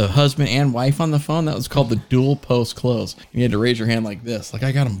could get the husband and wife on the phone. That was called the dual post close. You had to raise your hand like this, like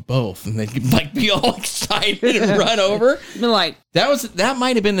I got them both, and they'd like be all excited and run over. They're like, That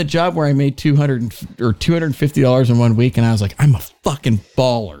might have been the job where I made $250 in 1 week, and I was like, I'm a fucking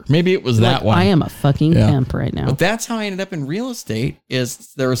baller. Maybe it was that one. I am a fucking Yeah. pimp right now. But that's how I ended up in real estate.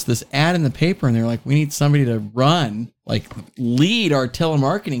 Is there was this ad in the paper, and they're like, we need somebody to lead our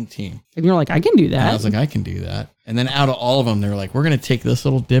telemarketing team. And you're like, I can do And I that. was like, I can do that. And then out of all of them, they're like, we're gonna take this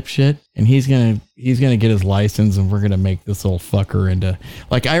little dipshit, and he's gonna get his license, and we're gonna make this little fucker into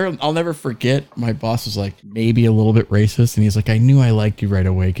like I'll never forget. My boss was like maybe a little bit racist, and he's like, I knew I liked you right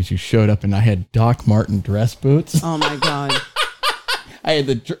away because you showed up, and I had Doc Martin dress boots. Oh my God. I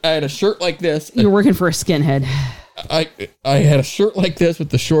had a shirt like this. You're working for a skinhead. I had a shirt like this with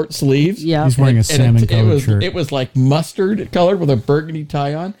the short sleeves. Yeah. He's wearing a salmon-colored shirt. It was like mustard colored with a burgundy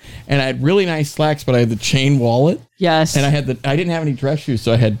tie on, and I had really nice slacks, but I had the chain wallet, Yes. and I didn't have any dress shoes,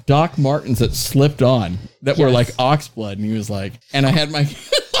 so I had Doc Martens that slipped on that were Yes. like oxblood, and he was like, and I had my,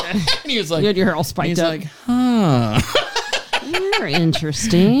 and he was like, you had your hair all spiked he's up. like, huh, You're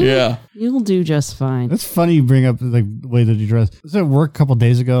interesting. yeah, You'll do just fine. That's funny you bring up the way that you dress. I was at work a couple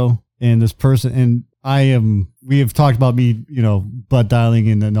days ago, and this person, and we have talked about me, butt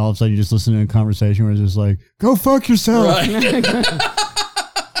dialing, and then all of a sudden you just listen to a conversation where it's just like, go fuck yourself. right,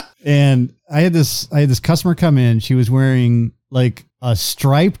 And I had this customer come in. She was wearing like a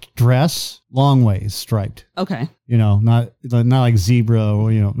striped dress, long ways striped, Okay. not like zebra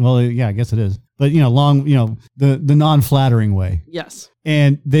or, well, yeah, I guess it is. But, long, the non-flattering way. Yes.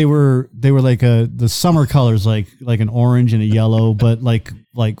 And they were like the summer colors, like an orange and a yellow, but like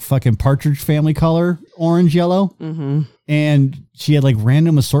fucking Partridge Family color, orange, yellow. Mm-hmm. And she had like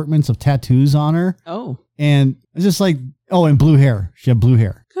random assortments of tattoos on her. Oh, And it's just like, and blue hair. She had blue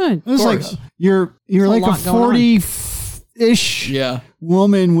hair. good. It was like, course. you're like a lot going on. 40-ish yeah,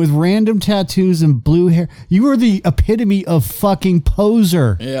 woman with random tattoos and blue hair. You were the epitome of fucking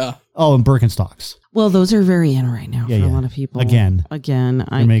poser. yeah. Oh, and Birkenstocks. Well, those are very in right now Yeah, for a yeah. lot of people. Again.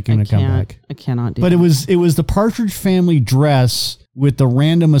 I making I a can't- comeback. I cannot do But that. it was the Partridge Family dress with the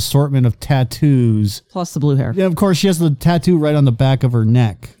random assortment of tattoos. Plus the blue hair. Yeah, of course, she has the tattoo right on the back of her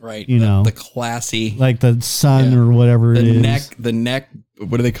neck. Right, The classy, like the sun Yeah. or whatever it the is. neck.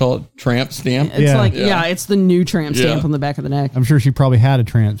 What do they call it? Tramp stamp. It's Yeah. like, Yeah. it's the new tramp stamp Yeah. on the back of the neck. I'm sure she probably had a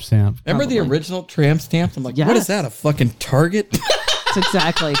tramp stamp. Remember the Probably. original tramp stamp? I'm like, what Yes. is that? A fucking Target? It's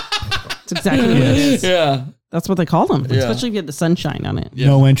exactly what it is. Yeah. That's what they call them, Yeah. especially if you had the sunshine on it.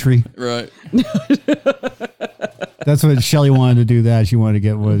 No entry. Right. That's what Shelly wanted to do. That she wanted to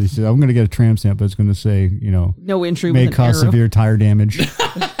get what she said. I'm going to get a tramp stamp, but it's going to say, No entry may with an cause arrow. severe tire damage.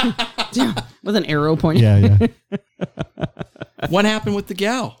 Yeah, with an arrow pointing. Yeah. What happened with the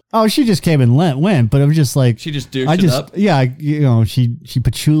gal? Oh, she just came and went, but it was just like She just douched it up? Yeah, she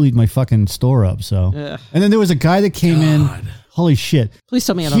patchoulied my fucking store up. So, Ugh. and then there was a guy that came in. Holy shit! Please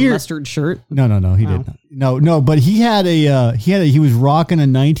tell me he had a Here- mustard shirt. No, he didn't. No, but he had he was rocking a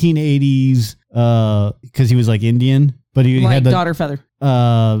 1980s because he was like Indian, but he Like had the daughter feather.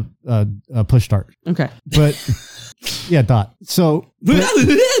 push start. Okay. But yeah, Dot. So yeah,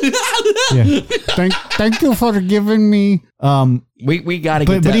 thank you for giving me. We got to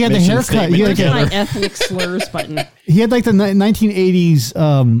get But he had the mission haircut. statement He had Where's together. my ethnic slurs button? He had like the 1980s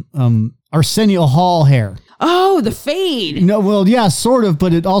Arsenio Hall hair. Oh, the fade. No, well, yeah, sort of,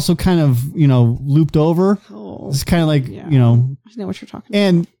 but it also kind of looped over. Oh, It's kind of like yeah. I know what you're talking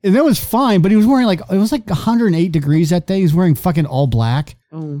about. and that was fine. But he was wearing it was like 108 degrees that day. He was wearing fucking all black.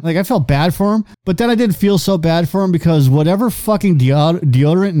 Oh. Like I felt bad for him, but then I didn't feel so bad for him because whatever fucking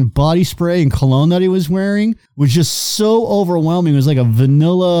deodorant and body spray and cologne that he was wearing was just so overwhelming. It was like a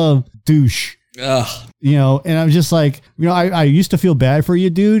vanilla douche, Ugh. and I'm just like, I used to feel bad for you,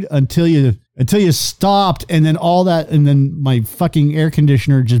 dude, until you stopped, and then all that, and then my fucking air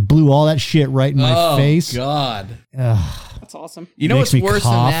conditioner just blew all that shit right in my face. God. That's awesome. You know Makes what's me worse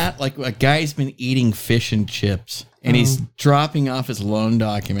cough. than that? Like a guy's been eating fish and chips and he's dropping off his loan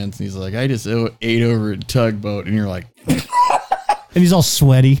documents and he's like, I just ate over a tugboat. And you're like, And he's all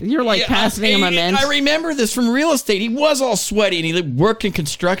sweaty. You're like passing him a mint. I remember this from real estate. He was all sweaty and he worked in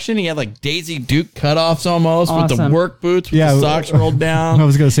construction. He had like Daisy Duke cutoffs almost with the Awesome. work boots with Yeah, the socks rolled down. I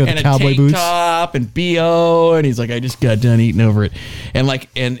was gonna say with and the a cowboy tank boots. top and BO. And he's like, I just got done eating over it. And like,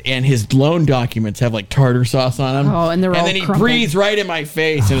 and his loan documents have like tartar sauce on them. Oh, and they're all then he crumpled. breathes right in my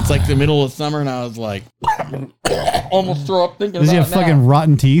face. And it's like the middle of summer. And I was like, almost throw up thinking Does he about have it now. fucking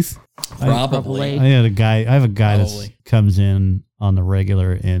rotten teeth? Probably. I have a guy that Probably. comes in on the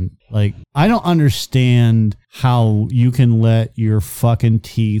regular, and like I don't understand how you can let your fucking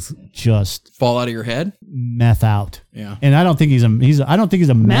teeth just Fall out of your head? meth out. Yeah. And I don't think he's a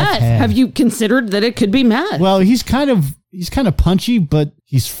meth Meth. head. Have you considered that it could be meth? Well, he's kind of punchy, but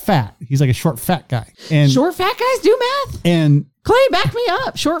he's fat. He's like a short fat guy. And Short fat guys do meth. and Clay, back me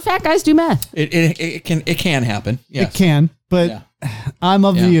up. Short fat guys do meth. It can happen. Yes. it can, but Yeah. I'm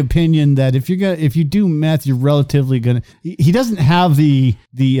of the Yeah. opinion that if you do meth, you're relatively gonna. He doesn't have the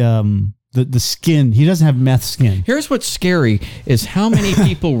skin. He doesn't have meth skin. Here's what's scary is how many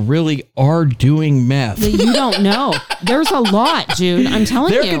people really are doing meth. That you don't know. There's a lot, dude. I'm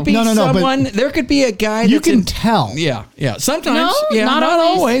telling There you. could be No, but someone. There could be a guy. You that's can in- tell. Yeah, yeah. Sometimes. No, yeah, not not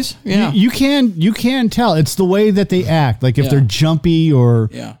always. always. Yeah, You can tell. It's the way that they act. Like if Yeah. they're jumpy or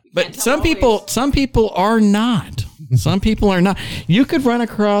yeah. But some people are not. Some people are not. You could run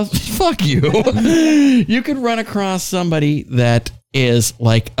across. Fuck you. You could run across somebody that is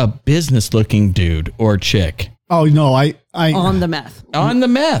like a business-looking dude or chick oh no, I on the meth. on the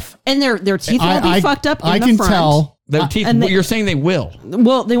meth. And their teeth will be fucked up in I the can front. tell. Their teeth. and they- You're saying they will.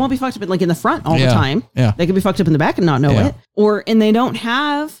 Well, they won't be fucked up in the front all the Yeah, time. yeah. They could be fucked up in the back and not know Yeah. it. And they don't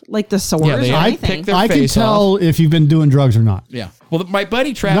have like the sores Yeah, they or I anything. pick their I can face tell if you've been doing drugs or not. Yeah. Well, my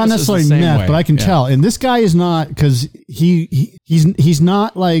buddy Travis Not necessarily is the same meth, way. but I can Yeah. tell. And this guy is not because he's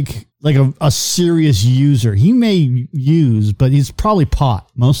not like a serious user. He may use, but he's probably pot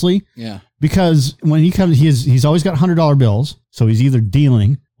mostly. Yeah. Because when he comes, he's always got $100 bills. So he's either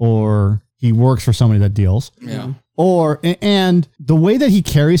dealing or he works for somebody that deals. Yeah. And the way that he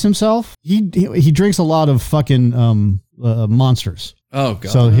carries himself, he drinks a lot of fucking Monsters. Oh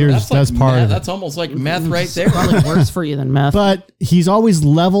god. So that's that's part meth. of it. That's almost like meth right there. Probably worse for you than meth. But he's always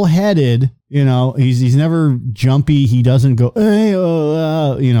level-headed. He's never jumpy. He doesn't go, hey,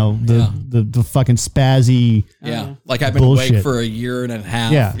 the fucking spazzy. Yeah. Like I've been Bullshit. awake for a year and a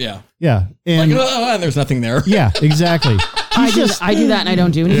half. Yeah. Yeah. Yeah, and Like, and there's nothing there. yeah, exactly. I do that and I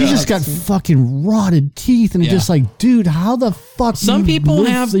don't do anything. He's just got fucking rotted teeth, and it's Yeah. just like, dude, how the fuck? Some do you people live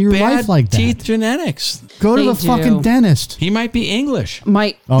have your bad life like that? teeth genetics. Go to They the do. fucking dentist. He might be English.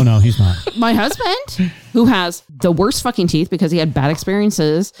 My Oh no, he's not. my husband, who has the worst fucking teeth because he had bad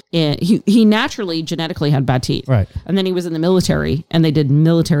experiences, he naturally genetically had bad teeth. Right. And then he was in the military, and they did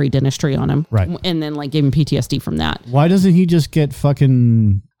military dentistry on him. Right. And then like gave him PTSD from that. Why doesn't he just get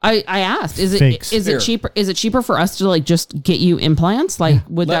fucking? I asked, is Fakes. it Here. cheaper? Is it cheaper for us to like just get you implants? Like,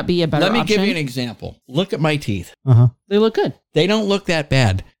 would that be a better Let me option? give you an example. Look at my teeth. Uh huh. They look good. They don't look that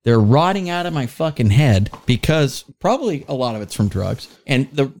bad. They're rotting out of my fucking head because probably a lot of it's from drugs. And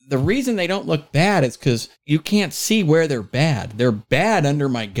the reason they don't look bad is because you can't see where they're bad. They're bad under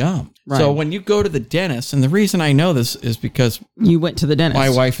my gum. Right. So when you go to the dentist, and the reason I know this is because You went to the dentist. my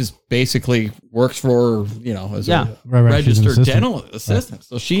wife is basically works for, as Yeah. a Right, she's an registered assistant. dental assistant.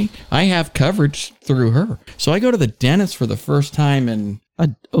 So I have coverage through her. So I go to the dentist for the first time in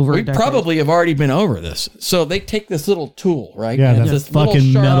Over we a decade. probably have already been over this. So they take this little tool, right? Yeah, And that this little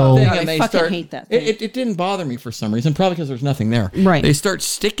fucking sharp metal- thing, God, and I they fucking start. hate that thing. It didn't bother me for some reason, probably because there's nothing there. Right. They start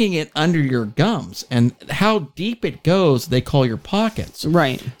sticking it under your gums, and how deep it goes, they call your pockets.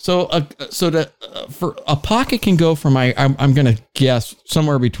 Right. So, for a pocket can go from I'm going to guess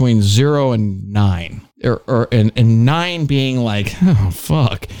somewhere between 0 and 9, and 9 being like, oh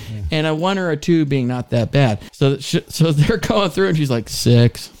fuck, and a 1 or a 2 being not that bad. So they're going through, and she's like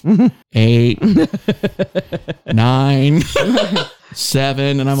 6, 8, 9,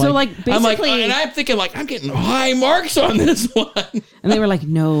 7, and I'm So, like, basically- and I'm thinking like I'm getting high marks on this one. And they were like,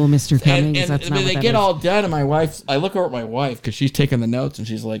 "No, Mr. Cummings, And that's not what they that get is." all done, and I look over at my wife because she's taking the notes, and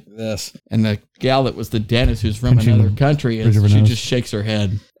she's like this. And the gal that was the dentist, who's from Pinching another country, bridge of her she nose. just shakes her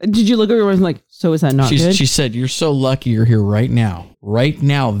head. Did you look at her and like, "So is that not good?" She said, "You're so lucky you're here right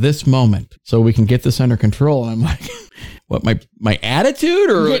now, this moment, so we can get this under control." And I'm like, "What, my attitude?"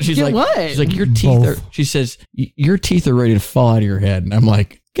 Or Get- she's get like, what? She's like, "Your teeth Both. are." She says, "Your teeth are ready to fall out of your head." And I'm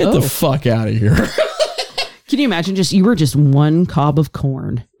like, "Get Oh. the fuck out of here." Can you imagine? You were just one cob of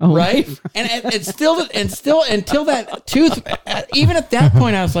corn, oh, Right? And still until that tooth, even at that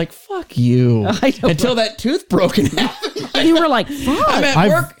point, I was like, fuck you. I know. Until that tooth broke in half. You were like, "Fuck." I'm at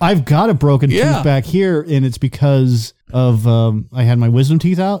I've work. I've got a broken Yeah. tooth back here, and it's because of I had my wisdom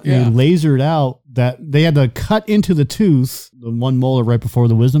teeth out. Yeah. And they lasered out that they had to cut into the tooth, the one molar right before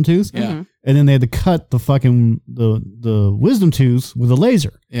the wisdom tooth. Yeah. And then they had to cut the fucking the wisdom tooth with a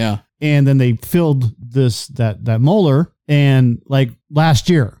laser. Yeah. And then they filled that molar, and like last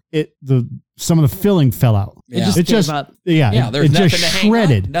year, some of the filling fell out. Yeah. Just gave up. Yeah, Yeah. There's it nothing just to hang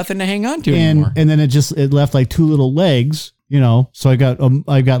shredded. on, nothing to hang on to And anymore. then it left like two little legs, so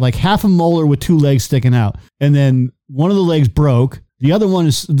I got like half a molar with two legs sticking out, and then one of the legs broke. The other one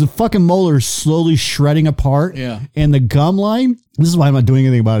is the fucking molar is slowly shredding apart. Yeah. And the gum line, this is why I'm not doing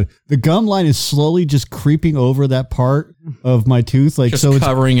anything about it. The gum line is slowly just creeping over that part of my tooth. Like, Just so it's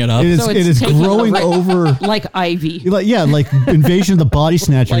covering it up. It is, So it it's is taking growing over. like ivy. Like Invasion of the Body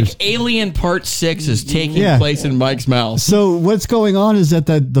Snatchers. Like Alien Part 6 is taking Yeah. place in Mike's mouth. So what's going on is that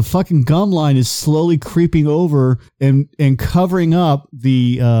the fucking gum line is slowly creeping over and covering up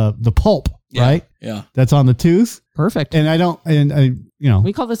the pulp, Yeah. right? Yeah. That's on the tooth. Perfect. And I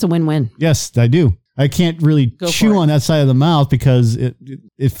We call this a win-win. yes, I do. I can't really Go for chew it. on that side of the mouth because it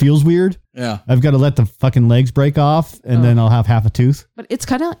feels weird. Yeah. I've got to let the fucking legs break off, and then I'll have half a tooth. But it's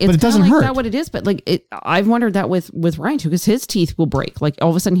kind of, it doesn't like hurt. that what it is. But like I've wondered that with Ryan too, because his teeth will break. Like all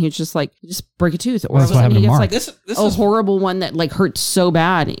of a sudden he's just like, just break a tooth, or all of That's a what sudden happened he to gets Mark. like This a is horrible one that like hurts so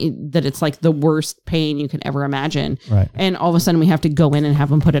bad that it's like the worst pain you can ever imagine. Right. And all of a sudden we have to go in and have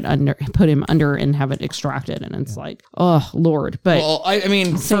him put him under and have it extracted, and it's like, oh Lord. But Well, I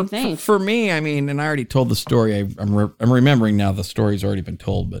mean, Same thing. for me, I mean, and I already told the story. I'm remembering now. The story's already been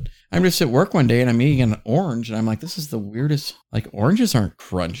told, but I'm just at work one day and I'm eating an orange, and I'm like, this is the weirdest. Like, oranges aren't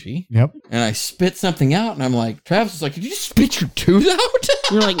crunchy. Yep. And I spit something out, and I'm like, Travis is like, did you just spit your tooth out?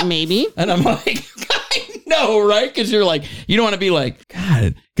 you're like, maybe. And I'm like, I know, right? Because you're like, you don't want to be like,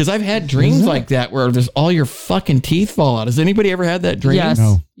 God, because I've had dreams like that where there's all your fucking teeth fall out. Has anybody ever had that dream? Yes.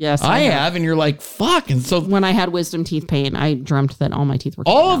 No. Yes. I have, and you're like, fuck. And so When I had wisdom teeth pain, I dreamt that all my teeth were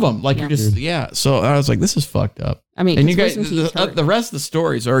all coming of out. them, like Yeah. you're just, yeah. So I was like, this is fucked up. I mean, And you guys, wisdom teeth hurt. the rest of the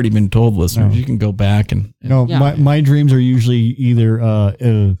story's already been told, listeners. No. You can go back and No, Yeah. my dreams are usually either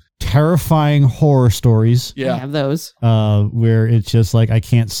terrifying horror stories, I yeah, have those. where it's just like I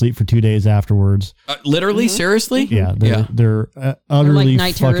can't sleep for 2 days afterwards. literally, seriously, Yeah, yeah, they're They're utterly like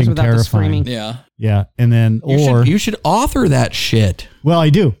night terrors fucking without the terrifying. screaming. yeah. Yeah, and then You should author that shit. well, I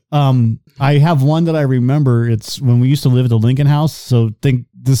do. I have one that I remember. It's when we used to live at the Lincoln House. So think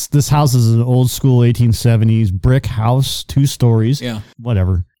this house is an old school 1870s brick house, 2 stories. Yeah,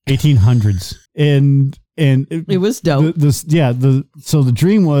 Whatever, 1800s, and It was dope. So the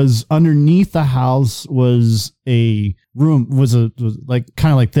dream was underneath the house was a room, was like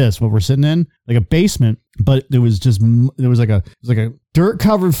kind of like this, what we're sitting in, like a basement, but there was like a dirt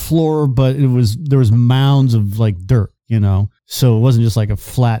covered floor, but there was mounds of like dirt, So it wasn't just like a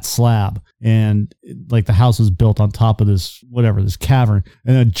flat slab. And like the house was built on top of this cavern,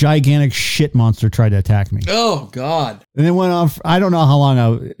 and a gigantic shit monster tried to attack me. Oh God. And it went on. I don't know how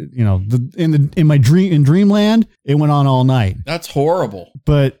long in dreamland, it went on all night. That's horrible.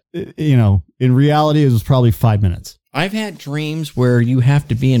 But in reality, it was probably 5 minutes. I've had dreams where you have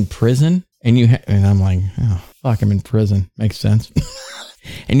to be in prison and and I'm like, oh, fuck, I'm in prison. Makes sense.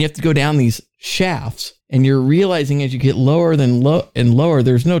 And you have to go down these shafts, and you're realizing as you get lower and lower,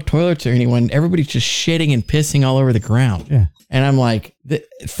 there's no toilets or anyone. Everybody's just shitting and pissing all over the ground. Yeah. And I'm like,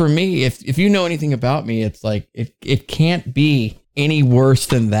 for me, if you know anything about me, it's like, it can't be any worse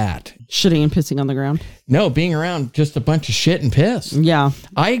than that. Shitting and pissing on the ground. No, being around just a bunch of shit and piss. Yeah.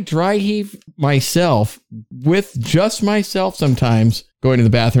 I dry heave myself with just myself sometimes going to the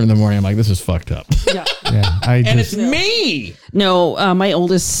bathroom in the morning. I'm like, this is fucked up. Yeah. Yeah. It's me. No, my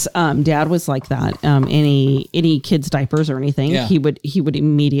oldest dad was like that. Any kids' diapers or anything, Yeah. he would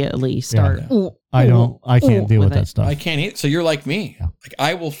immediately start. Yeah. I can't deal with that stuff. I can't eat. So you're like me. Yeah. Like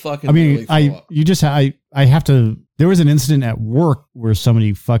I will fucking. I mean, literally throw up. I have to. There was an incident at work where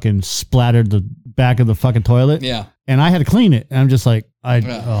somebody fucking splattered the back of the fucking toilet. Yeah. And I had to clean it. And I'm just like,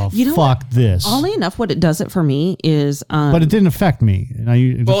 fuck this. Oddly enough, what it does it for me is, but it didn't affect me.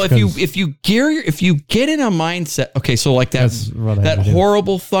 And Well, if you get in a mindset, okay, so like that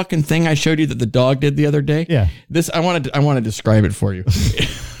horrible fucking thing I showed you that the dog did the other day. Yeah. I want to describe it for you.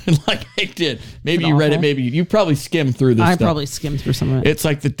 Like I did. Maybe you read it. Maybe you probably skimmed through this. I stuff. probably skimmed through some of it. It's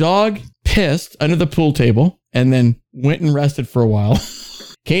like the dog pissed under the pool table and then went and rested for a while.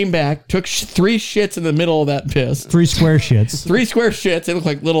 Came back, took 3 shits in the middle of that piss. 3 square shits. 3 square shits. They look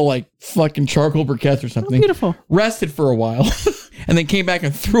like little fucking charcoal briquettes or something. Beautiful. Rested for a while, and then came back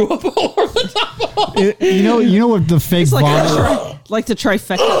and threw up all over the top of it. You know what the fake It's vomit? like the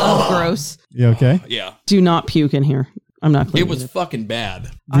trifecta of gross. You okay? Yeah. Do not puke in here. I'm not cleaning It was fucking bad.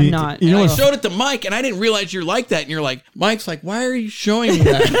 I'm not. I showed it to Mike, and I didn't realize you're like that. And you're like, Mike's like, why are you showing me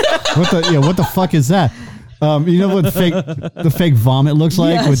that? What the fuck is that? You know what the fake vomit looks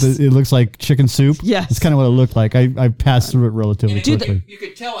like? Yes. It looks like chicken soup. Yes. It's kind of what it looked like. I passed through it relatively quickly. You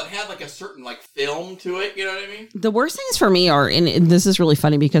could tell it had like a certain film to it. You know what I mean? The worst things for me are, and this is really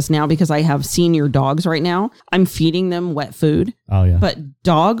funny because I have senior dogs right now, I'm feeding them wet food. Oh yeah. But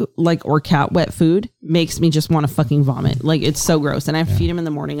dog or cat wet food makes me just want to fucking vomit. Like it's so gross. And I feed them in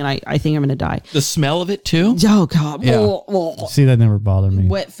the morning, and I think I'm going to die. The smell of it too. Oh God. Yeah. See, that never bothered me.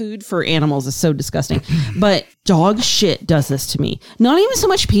 Wet food for animals is so disgusting. But dog shit does this to me. Not even so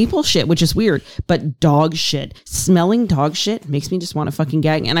much people shit, which is weird, but dog shit. Smelling dog shit makes me just want to fucking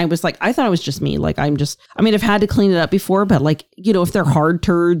gag. And I was like, I thought it was just me. Like I've had to clean it up before, but if they're hard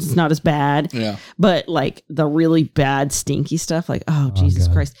turds, it's not as bad. Yeah. But like the really bad stinky stuff, Jesus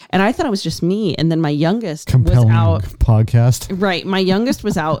Christ. And I thought it was just me. And then my youngest Compelling was out. podcast. Right. My youngest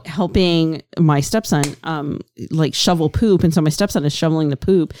was out helping my stepson shovel poop. And so my stepson is shoveling the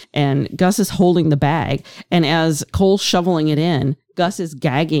poop and Gus is holding the bag. And as Cole's shoveling it in, Gus is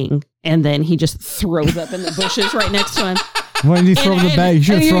gagging, and then he just throws up in the bushes right next to him. Why did you throw in the bag? You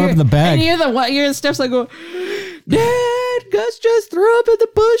should have thrown up in the bag. And you're the steps go, Dad, Gus just threw up in the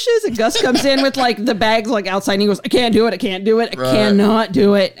bushes. And Gus comes in with the bags outside, and he goes, I can't do it. I cannot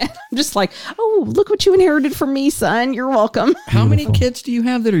do it. And I'm just like, oh, look what you inherited from me, son. You're welcome. How many kids do you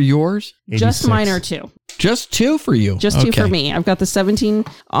have that are yours? 86. Just mine are 2. Just 2 for you. Just 2 for me. I've got the 17,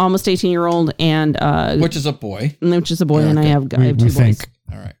 almost 18-year-old, and which is a boy. Which is a boy, and I have 2 boys. Think.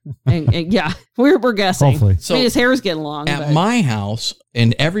 All right. And yeah, we're guessing. Hopefully. So his hair's getting long. At my house,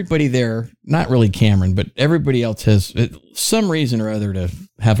 and everybody there, not really Cameron, but everybody else has some reason or other to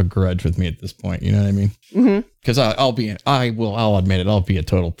have a grudge with me at this point. You know what I mean? Because I'll admit it, I'll be a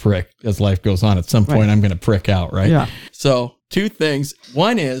total prick as life goes on. At some point, I'm going to prick out, right? Yeah. So 2 things.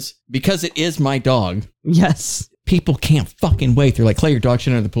 One is, because it is my dog. Yes. People can't fucking wait. They're like, Clay, your dog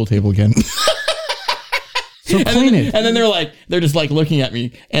shit under the pool table again. So clean it. And then they're just looking at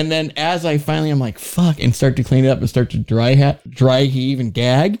me. And then as I'm like, fuck, and start to clean it up and start to dry heave and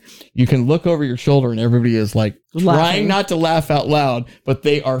gag, you can look over your shoulder and everybody is trying not to laugh out loud, but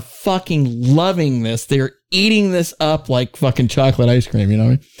they are fucking loving this. They're eating this up like fucking chocolate ice cream, you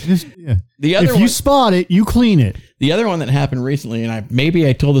know? The other if you spot it, you clean it. The other one that happened recently, and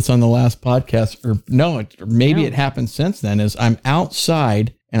I told this on the last podcast, it happened since then, is I'm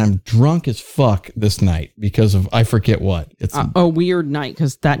outside and I'm drunk as fuck this night because of, I forget what. It's a weird night,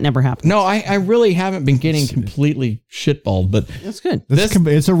 because that never happened. No, I really haven't been getting completely shitballed, but that's good.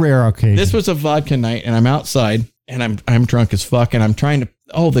 It's a rare occasion. This was a vodka night, and I'm outside, and I'm drunk as fuck, and I'm trying to.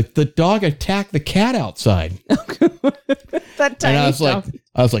 Oh, the dog attacked the cat outside. That tiny and I was stuff. like,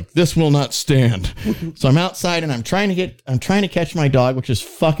 I was like, this will not stand. So I'm outside and I'm trying to catch my dog, which is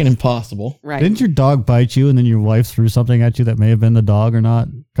fucking impossible. Right. Didn't your dog bite you and then your wife threw something at you that may have been the dog or not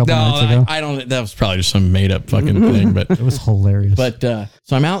a couple nights ago? I don't. That was probably just some made up fucking thing. But It was hilarious. But so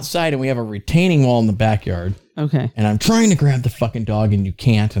I'm outside and we have a retaining wall in the backyard. Okay. And I'm trying to grab the fucking dog and you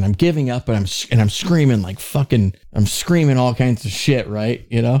can't. And I'm giving up, but I'm screaming like fucking, I'm screaming all kinds of shit, right?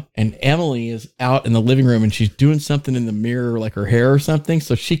 You know? And Emily is out in the living room and she's doing something in the mirror, like her hair or something.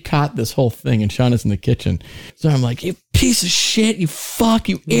 So she caught this whole thing and Shauna's in the kitchen. So I'm like, you piece of shit, you fuck,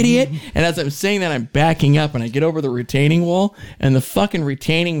 you idiot. And as I'm saying that, I'm backing up and I get over the retaining wall and the fucking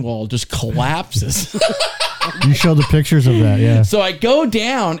retaining wall just collapses. you showed the pictures of that, yeah. So I go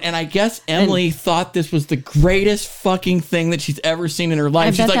down, and I guess Emily thought this was the greatest fucking thing that she's ever seen in her life.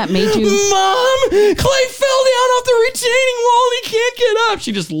 I She's bet like, that made you- Mom, Clay fell down off the retaining wall and he can't get up.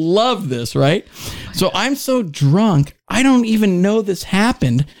 She just loved this, right? So I'm so drunk, I don't even know this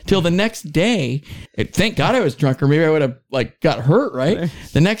happened till the next day. Thank God I was drunk, or maybe I would have like got hurt, right?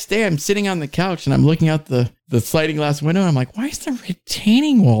 The next day I'm sitting on the couch and I'm looking out the sliding glass window and I'm like, why is the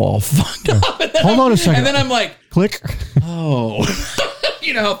retaining wall all fucked up? Hold on a second. And then I'm like, Click. oh.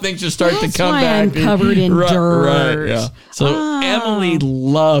 You know how things just start That's to come why back. I'm covered in dirt. Right, yeah. So Emily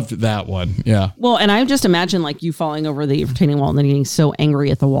loved that one. Yeah. Well, and I just imagine like you falling over the retaining wall and then getting so angry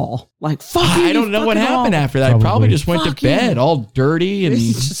at the wall. Like, fuck you, I don't know what happened wall. after that. I probably just went Fuck to bed you. all dirty and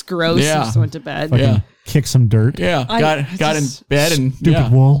It's just gross. Yeah. Just went to bed. Fucking Yeah. kick some dirt. yeah, I got in just- bed and Stupid yeah.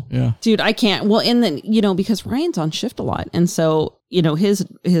 wall. Yeah. Dude, I can't. Well, and then, because Ryan's on shift a lot. And so,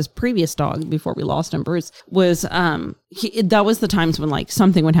 his previous dog before we lost him, Bruce, was, that was the times when like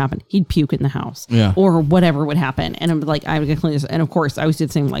something would happen. He'd puke in the house or whatever would happen. And I'm like, I would get clean this. And of course I always did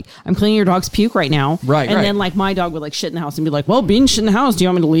the same, like, I'm cleaning your dog's puke right now. Right. And then like my dog would like shit in the house and be like, well, being shit in the house, do you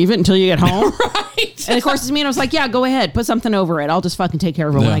want me to leave it until you get home? Right. And of course it's me. And I was like, yeah, go ahead. Put something over it. I'll just fucking take care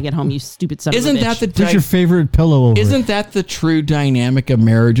of it when Yeah. I get home, you stupid son Isn't of a that bitch. the Put your favorite pillow over it. Isn't that the true dynamic of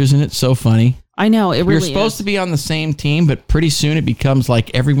marriage? Isn't it so funny? I know, it really You're supposed is. to be on the same team, but pretty soon it becomes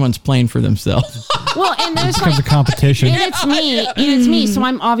like everyone's playing for themselves. Well, and there's becomes a like, competition. and it's me. So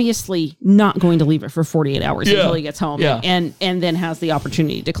I'm obviously not going to leave it for 48 hours Yeah. until he gets home Yeah. and then has the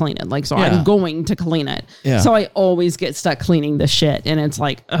opportunity to clean it. Like, so Yeah. I'm going to clean it. Yeah. So I always get stuck cleaning the shit. And it's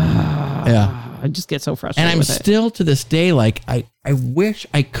like, Yeah. I just get so frustrated And I'm with it. still to this day, like, I wish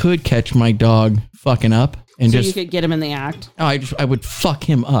I could catch my dog fucking up and So just, you could get him in the act. I would fuck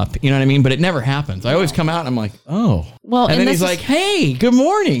him up. You know what I mean? But it never happens. I always come out and I'm like, oh. Well, and and then this he's is- like, hey, good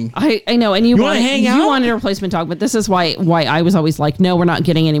morning. I know, and you wanna wanted, hang you out? wanted a replacement dog, but this is why I was always like, no, we're not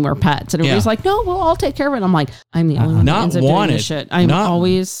getting any more pets. And everybody's Yeah. like, no, well, I'll take care of it. And I'm like, I'm the only one that Not ends up doing wanted. this shit. I'm Not-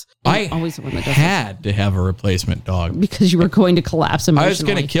 always I always the one that does this had to have a replacement dog. because you were going to collapse emotionally. I was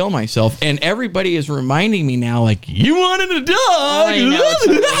going to kill myself. And everybody is reminding me now, like, you wanted a dog. I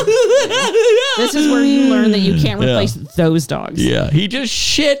This is where you learn that you can't replace those dogs. Yeah. He just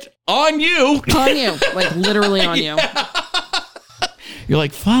shit on you. On you, like literally on you. You're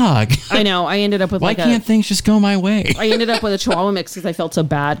like, fuck. I know. I ended up with Why like can't things just go my way? I ended up with a Chihuahua mix because I felt so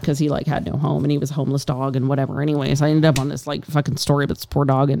bad because he like had no home and he was a homeless dog and whatever. Anyways, I ended up on this like fucking story about this poor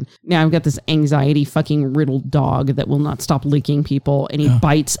dog, and now I've got this anxiety fucking riddled dog that will not stop licking people and he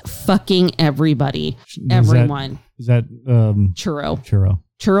bites fucking everybody, everyone. Is that Churro.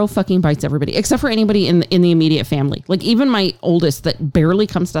 Churro fucking bites everybody except for anybody in the immediate family. Like even my oldest that barely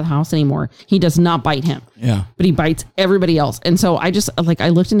comes to the house anymore, he does not bite him. Yeah. But he bites everybody else. And so I just like, I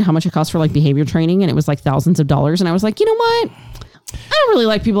looked into how much it costs for like behavior training and it was like thousands of dollars. And I was like, you know what? I don't really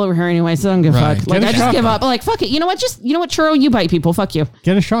like people over here anyway, so I don't give a Right. fuck. Like Get a I just shot give up. Like fuck it. You know what? Churro, you bite people. Fuck you.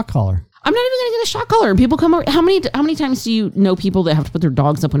 Get a shock collar. I'm not even gonna get a shot collar. People come over. How many times do you know people that have to put their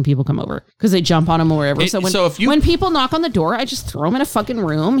dogs up when people come over because they jump on them or whatever? When people knock on the door, I just throw him in a fucking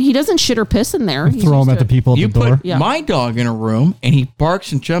room. He doesn't shit or piss in there. He's Throw them used at the to it. people at You the door. put my dog in a room and he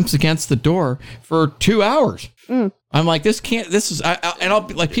barks and jumps against the door for 2 hours. I'm like, I'll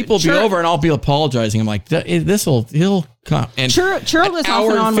be like, people will be over and I'll be apologizing. I'm like, he'll come. And Churro is off hour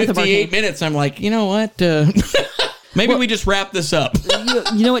and on and with the 58 barking. minutes. I'm like, you know what? Maybe we just wrap this up.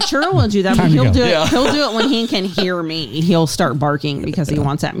 You know what? Churro will do that, but Time to he'll go. do it. Yeah. He'll do it when he can hear me. He'll start barking because he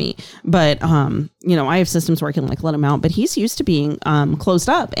wants at me. But I have systems where I can like let him out. But he's used to being closed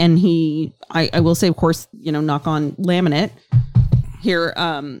up, and I will say, of course, knock on laminate. Here,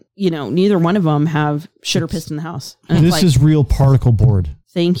 neither one of them have shit or pissed in the house. And it's This like, is real particle board.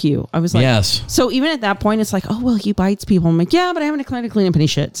 thank you. I was like, Yes. So even at that point, it's like, oh well, he bites people. I'm like, yeah, but I haven't declined to clean up any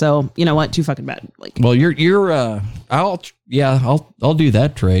shit. So you know what? Too fucking bad. Like, Well, I'll do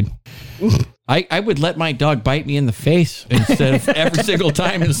that trade. I would let my dog bite me in the face instead of every single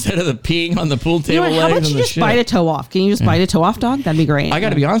time instead of the peeing on the pool You know table what? How legs about and you the just shit. bite a toe off? Can you just bite a toe off, dog? That'd be great. I got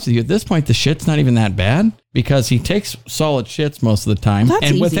to be honest with you. At this point, the shit's not even that bad because he takes solid shits most of the time. Well, that's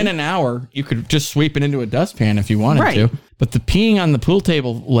and easy. within an hour, you could just sweep it into a dustpan if you wanted Right. to. But the peeing on the pool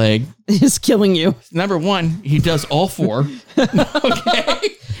table leg, It's killing you. number one, he does all four.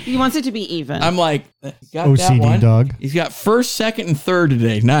 Okay. He wants it to be even. I'm like, he's got that OCD one. dog. He's got first, second, and third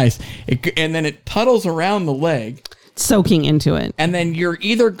today. Nice. And then it puddles around the leg. Soaking into it. And then you're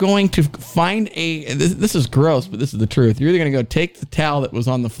either going to find this is gross, but this is the truth. You're either going to go take the towel that was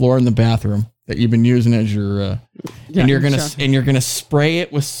on the floor in the bathroom that you've been using as your, and you're gonna spray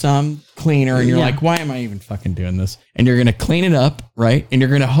it with some cleaner, and you're like, why am I even fucking doing this? And you're gonna clean it up, right? And you're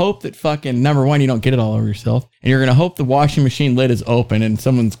gonna hope that fucking number one, you don't get it all over yourself, and you're gonna hope the washing machine lid is open and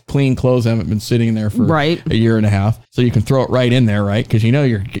someone's clean clothes haven't been sitting there for a year and a half, so you can throw it right in there, right? Because you know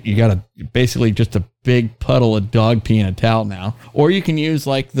you got basically just a big puddle of dog pee in a towel now. Or you can use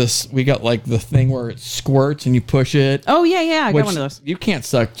like this. We got like the thing where it squirts and you push it. Oh yeah, I got one of those. You can't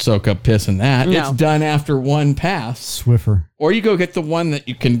soak up piss in that. No. It's done after one pass. Swiffer. Or you go get the one that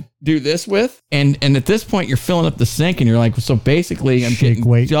you can do this with, and at this point you're filling up the sink, and you're like, so basically I'm Shake getting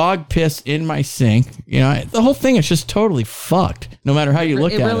weight. dog piss in my sink. You know, the whole thing is just totally fucked. No matter how you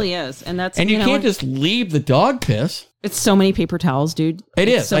look at it, It really is, and that's and you know, can't just leave the dog piss. It's so many paper towels, dude. It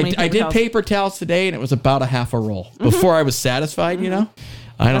It's is. so many I did towels. paper towels today, and it was about a half a roll before I was satisfied. You know,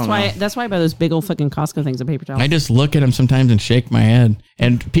 I don't know. That's why I buy those big old fucking Costco things of paper towels. I just look at him sometimes and shake my head.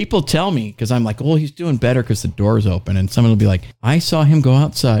 And people tell me, because I'm like, well, he's doing better because the door's open. And someone will be like, I saw him go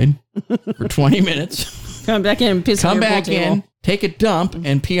outside for 20 minutes, Come back in and piss on come your pool back table. in, take a dump,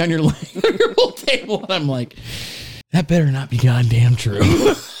 and pee on your pool table. And I'm like, that better not be goddamn true.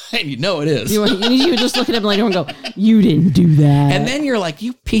 And you know it is. You just look at him like and go, you didn't do that. And then you're like,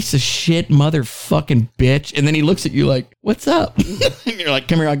 you piece of shit, motherfucking bitch. And then he looks at you like, what's up? And you're like,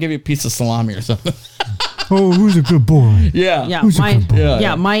 come here, I'll give you a piece of salami or something. Oh, who's a good boy? Yeah. yeah, Who's a good boy?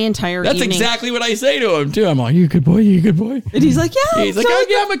 Yeah. my entire That's evening. exactly what I say to him, too. I'm like, you a good boy? You a good boy? And he's like, yeah. He's like, oh,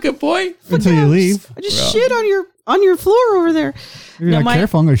 yeah, I'm a good boy. Until you leave. I just shit on your floor over there. If you're not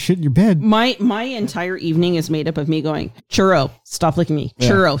careful, I'm going to shit in your bed. My entire evening is made up of me going, Churro, stop licking me.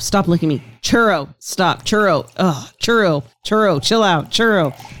 Churro, stop licking me. Churro, stop. Churro, Churro, chill out.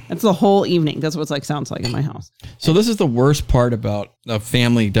 Churro. That's the whole evening. That's what it sounds like in my house. So this is the worst part about a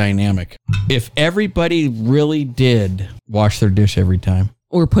family dynamic. If everybody really did wash their dish every time,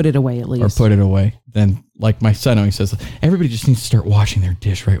 Or put it away at least. or put it away, then like my son always says, everybody just needs to start washing their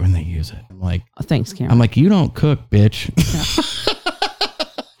dish right when they use it. I'm like, Thanks, Karen. I'm like, you don't cook, bitch.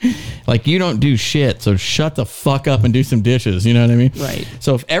 Like, you don't do shit, so shut the fuck up and do some dishes. You know what I mean? Right.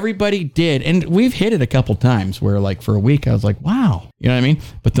 So if everybody did, and we've hit it a couple times where like for a week I was like, wow. You know what I mean?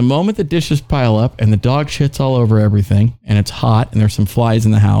 But the moment the dishes pile up and the dog shits all over everything and it's hot and there's some flies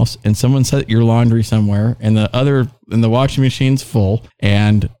in the house and someone set your laundry somewhere and the washing machine's full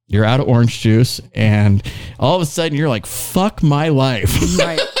and you're out of orange juice and all of a sudden you're like, fuck my life.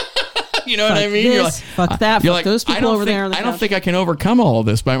 Right. You know what I mean? This, You're like, fuck that. you're Fuck like, those I people don't over think, there. On the I don't couch. think I can overcome all of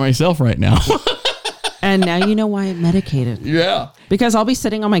this by myself right now. And now you know why I'm medicated. Yeah. Because I'll be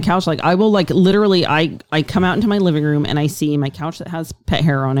sitting on my couch, like I will like literally I come out into my living room and I see my couch that has pet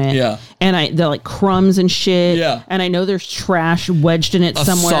hair on it. Yeah. And they're like crumbs and shit. Yeah. And I know there's trash wedged in it A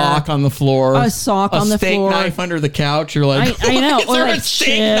somewhere. sock on the floor. A sock on the steak floor. knife under the couch. You're like, I know. is Or there a like steak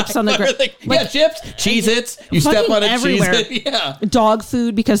chips knife on the under ground. yeah, chips, Cheez-Its. You step fucking on a everywhere. Cheez-It. Yeah. Dog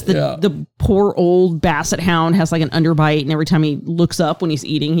food because the poor old basset hound has like an underbite and every time he looks up when he's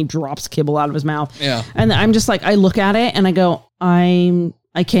eating, he drops kibble out of his mouth. Yeah. And I'm just like, I look at it and I go, I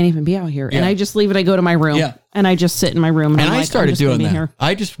can't even be out here. And Yeah. I just leave it. I go to my room. Yeah. And I just sit in my room. And And I'm I like, started I'm just gonna doing be that. Here.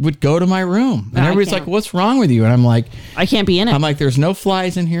 I just would go to my room. And I everybody's can't. like, what's wrong with you? And I'm like, I can't be in it. I'm like, there's no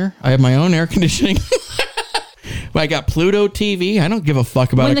flies in here. I have my own air conditioning. I got Pluto TV. I don't give a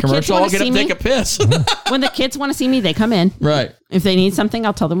fuck about When a the kids commercial. I'll wanna get up see and take me- a piss. When the kids want to see me, they come in. Right. If they need something,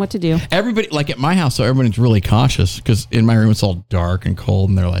 I'll tell them what to do. Everybody, like at my house, so everyone's really cautious because in my room it's all dark and cold,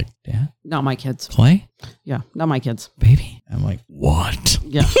 and they're like, Dad, Not my kids. play, Yeah, not my kids. baby. I'm like, what?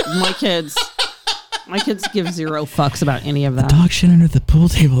 Yeah, my kids. My kids give zero fucks about any of that. Dog shit under the pool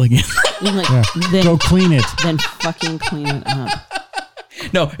table again. I'm like, Yeah. then, Go clean it. then fucking clean it up.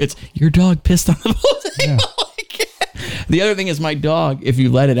 No, it's your dog pissed on the pool table. The other thing is my dog, if you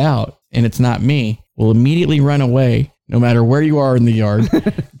let it out and it's not me, will immediately run away no matter where you are in the yard,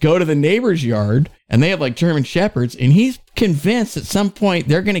 go to the neighbor's yard, and they have like German Shepherds, and he's convinced at some point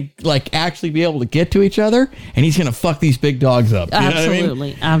they're going to like actually be able to get to each other, and he's going to fuck these big dogs up. You know what I mean?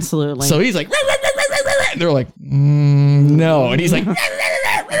 Absolutely, absolutely. So he's like, "Rah, rah, rah, rah, rah, rah," and they're like, no. And he's like, "Rah, rah,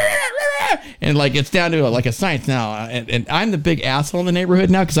 rah, rah, rah, rah." And like it's down to like a science now. And I'm the big asshole in the neighborhood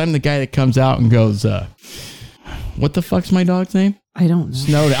now because I'm the guy that comes out and goes, what the fuck's my dog's name? I don't know.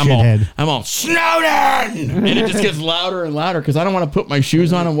 Snowden. Shithead. I'm all Snowden, and it just gets louder and louder because I don't want to put my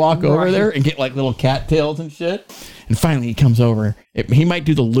shoes on and walk over there and get like little cattails and shit. And finally, he comes over. He might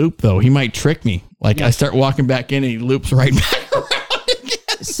do the loop though. He might trick me. Like I start walking back in, and he loops right back around.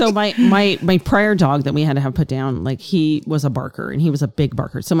 So my prior dog that we had to have put down, like he was a barker and he was a big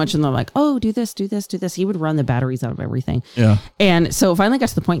barker. So much and they're like, oh, do this, do this, do this. He would run the batteries out of everything. Yeah. And so it finally got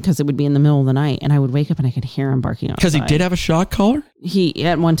to the point because it would be in the middle of the night and I would wake up and I could hear him barking outside. Because he did have a shock collar? He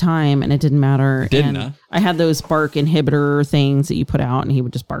at one time and it didn't matter. Didn't, and huh? I had those bark inhibitor things that you put out and he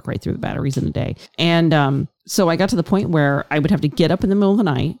would just bark right through the batteries in a day. And so I got to the point where I would have to get up in the middle of the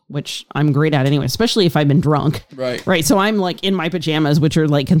night, which I'm great at anyway, especially if I've been drunk. Right. Right. So I'm like in my pajamas, which are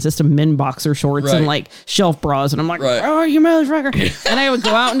like consist of men boxer shorts and like shelf bras. And I'm like, oh, you motherfucker. And I would go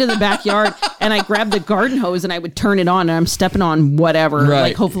out into the backyard and I grab the garden hose and I would turn it on and I'm stepping on whatever,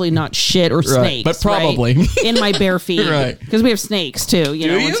 like hopefully not shit or snakes. But probably. In my bare feet. Right. Because we have snakes too, you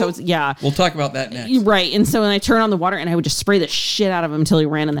know. You? And so it's, yeah. We'll talk about that next. Right. And so then I turn on the water and I would just spray the shit out of him until he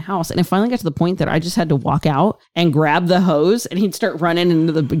ran in the house. And it finally got to the point that I just had to walk out and grab the hose and he'd start running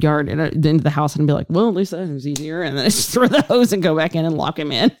into the yard and into the house and I'd be like, well, at least that was easier. And then I just throw the hose and go back in and lock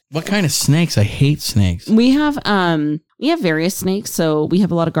him in. What kind of snakes? I hate snakes. We have various snakes. So we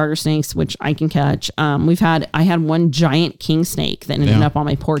have a lot of garter snakes, which I can catch. I had one giant king snake that ended up on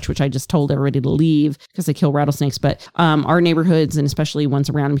my porch, which I just told everybody to leave because they kill rattlesnakes. But our neighborhoods and especially ones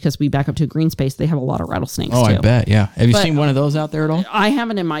around, because we back up to a green space, they have a lot of rattlesnakes too. I bet. Yeah. Have you seen one of those out there at all? I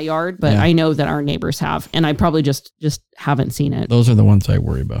haven't in my yard, but I know that our neighbors have, and I probably just haven't seen it. Those are the ones I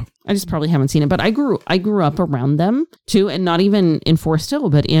worry about. I just probably haven't seen it, but I grew up around them too, and not even in Forest Hill,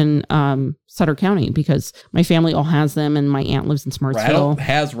 but in Sutter County because my family all has them, and my aunt lives in Smartsville.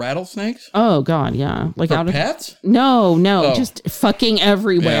 Has rattlesnakes? Oh God, yeah, like For out of pets? No, just fucking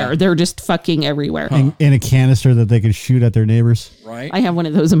everywhere. Yeah. They're just fucking everywhere. In a canister that they could shoot at their neighbors. Right. I have one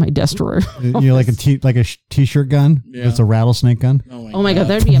of those in my desk drawer. You're like a t-shirt gun. Yeah. It's a rattlesnake gun. Oh my God,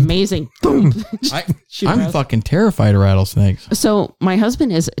 that'd be amazing. Boom. I'm fucking terrified of rattlesnakes. So my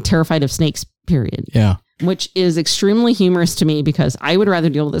husband is terrified of snakes. Period. Yeah. Which is extremely humorous to me because I would rather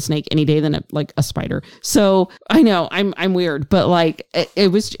deal with a snake any day than a spider. So I know I'm weird, but like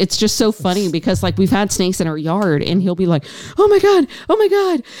it's just so funny because like we've had snakes in our yard and he'll be like, oh my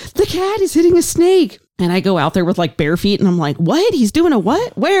God, the cat is hitting a snake. And I go out there with like bare feet and I'm like, what? He's doing a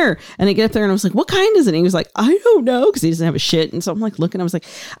what? Where? And I get up there and I was like, what kind is it? And he was like, I don't know. Because he doesn't have a shit. And so I'm like looking, I was like,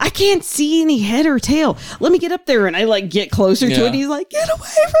 I can't see any head or tail. Let me get up there. And I like get closer to it. And he's like, get away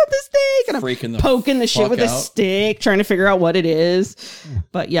from the snake. And I'm freaking poking the shit with a stick, trying to figure out what it is.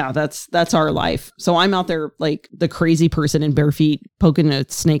 But yeah, that's our life. So I'm out there like the crazy person in bare feet, poking a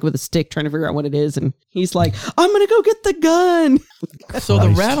snake with a stick, trying to figure out what it is. And he's like, I'm going to go get the gun. So the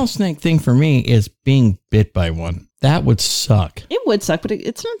rattlesnake thing for me is being bit by one. That would suck. It would suck, but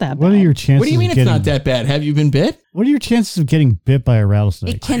it's not that bad. What are your chances? What do you mean it's not that bad? Have you been bit? What are your chances of getting bit by a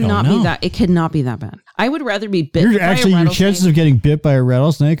rattlesnake? It cannot be that. It cannot be that bad. I would rather be bit. Your chances of getting bit by a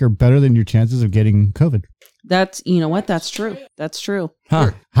rattlesnake are better than your chances of getting COVID. That's, you know what? That's true. That's true.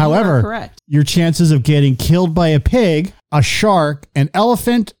 Huh. However, correct. Your chances of getting killed by a pig, a shark, an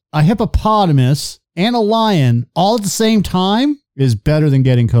elephant, a hippopotamus, and a lion all at the same time is better than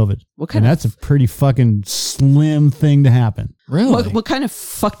getting COVID. And that's a pretty fucking slim thing to happen. Really? What kind of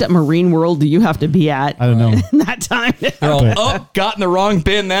fucked up marine world do you have to be at? I don't know. In that time. They're all, got in the wrong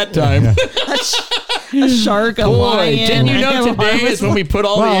bin that time. A shark, a lion. Didn't you know today is when we put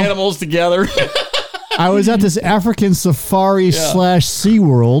all the animals together? I was at this African safari /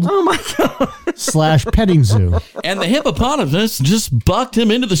 SeaWorld. Oh my God. / petting zoo. And the hippopotamus just bucked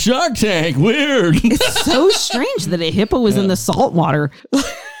him into the shark tank. Weird. It's so strange that a hippo was in the salt water.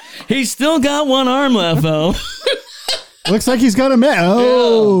 He's still got one arm left, though. Looks like he's got a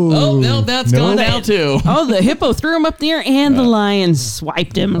Oh, no, that's gone now, too. Oh, the hippo threw him up there and the lion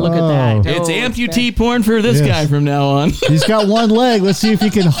swiped him. Look at that. It's amputee porn for this guy from now on. He's got one leg. Let's see if he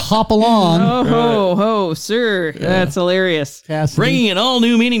can hop along. Oh, ho, sir. That's hilarious. Cassidy. Bringing an all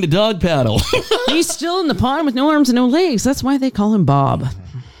new meaning to dog paddle. He's still in the pond with no arms and no legs. That's why they call him Bob.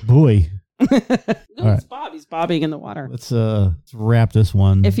 Boy. It's Bob. He's bobbing in the water. Let's wrap this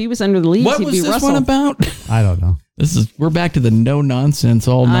one. If he was under the leaves, What he'd was be this Russell. one about? I don't know. We're back to the no nonsense,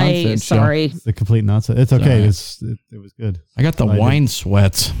 all nonsense show. Sorry. It's the complete nonsense. It's okay. It was good. I got the wine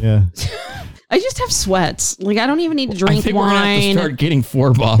sweats. Yeah. I just have sweats. Like, I don't even need to drink I think we're gonna have to wine start getting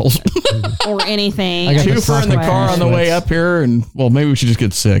 4 bottles. or anything. I got Two the for in the sweats. car on the way up here, and well, maybe we should just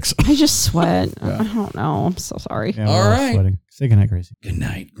get 6. I just sweat. I don't know. I'm so sorry. Yeah, we're All right. sweating. Say goodnight, Gracie. Good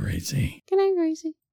night, Gracie. Good night, Gracie.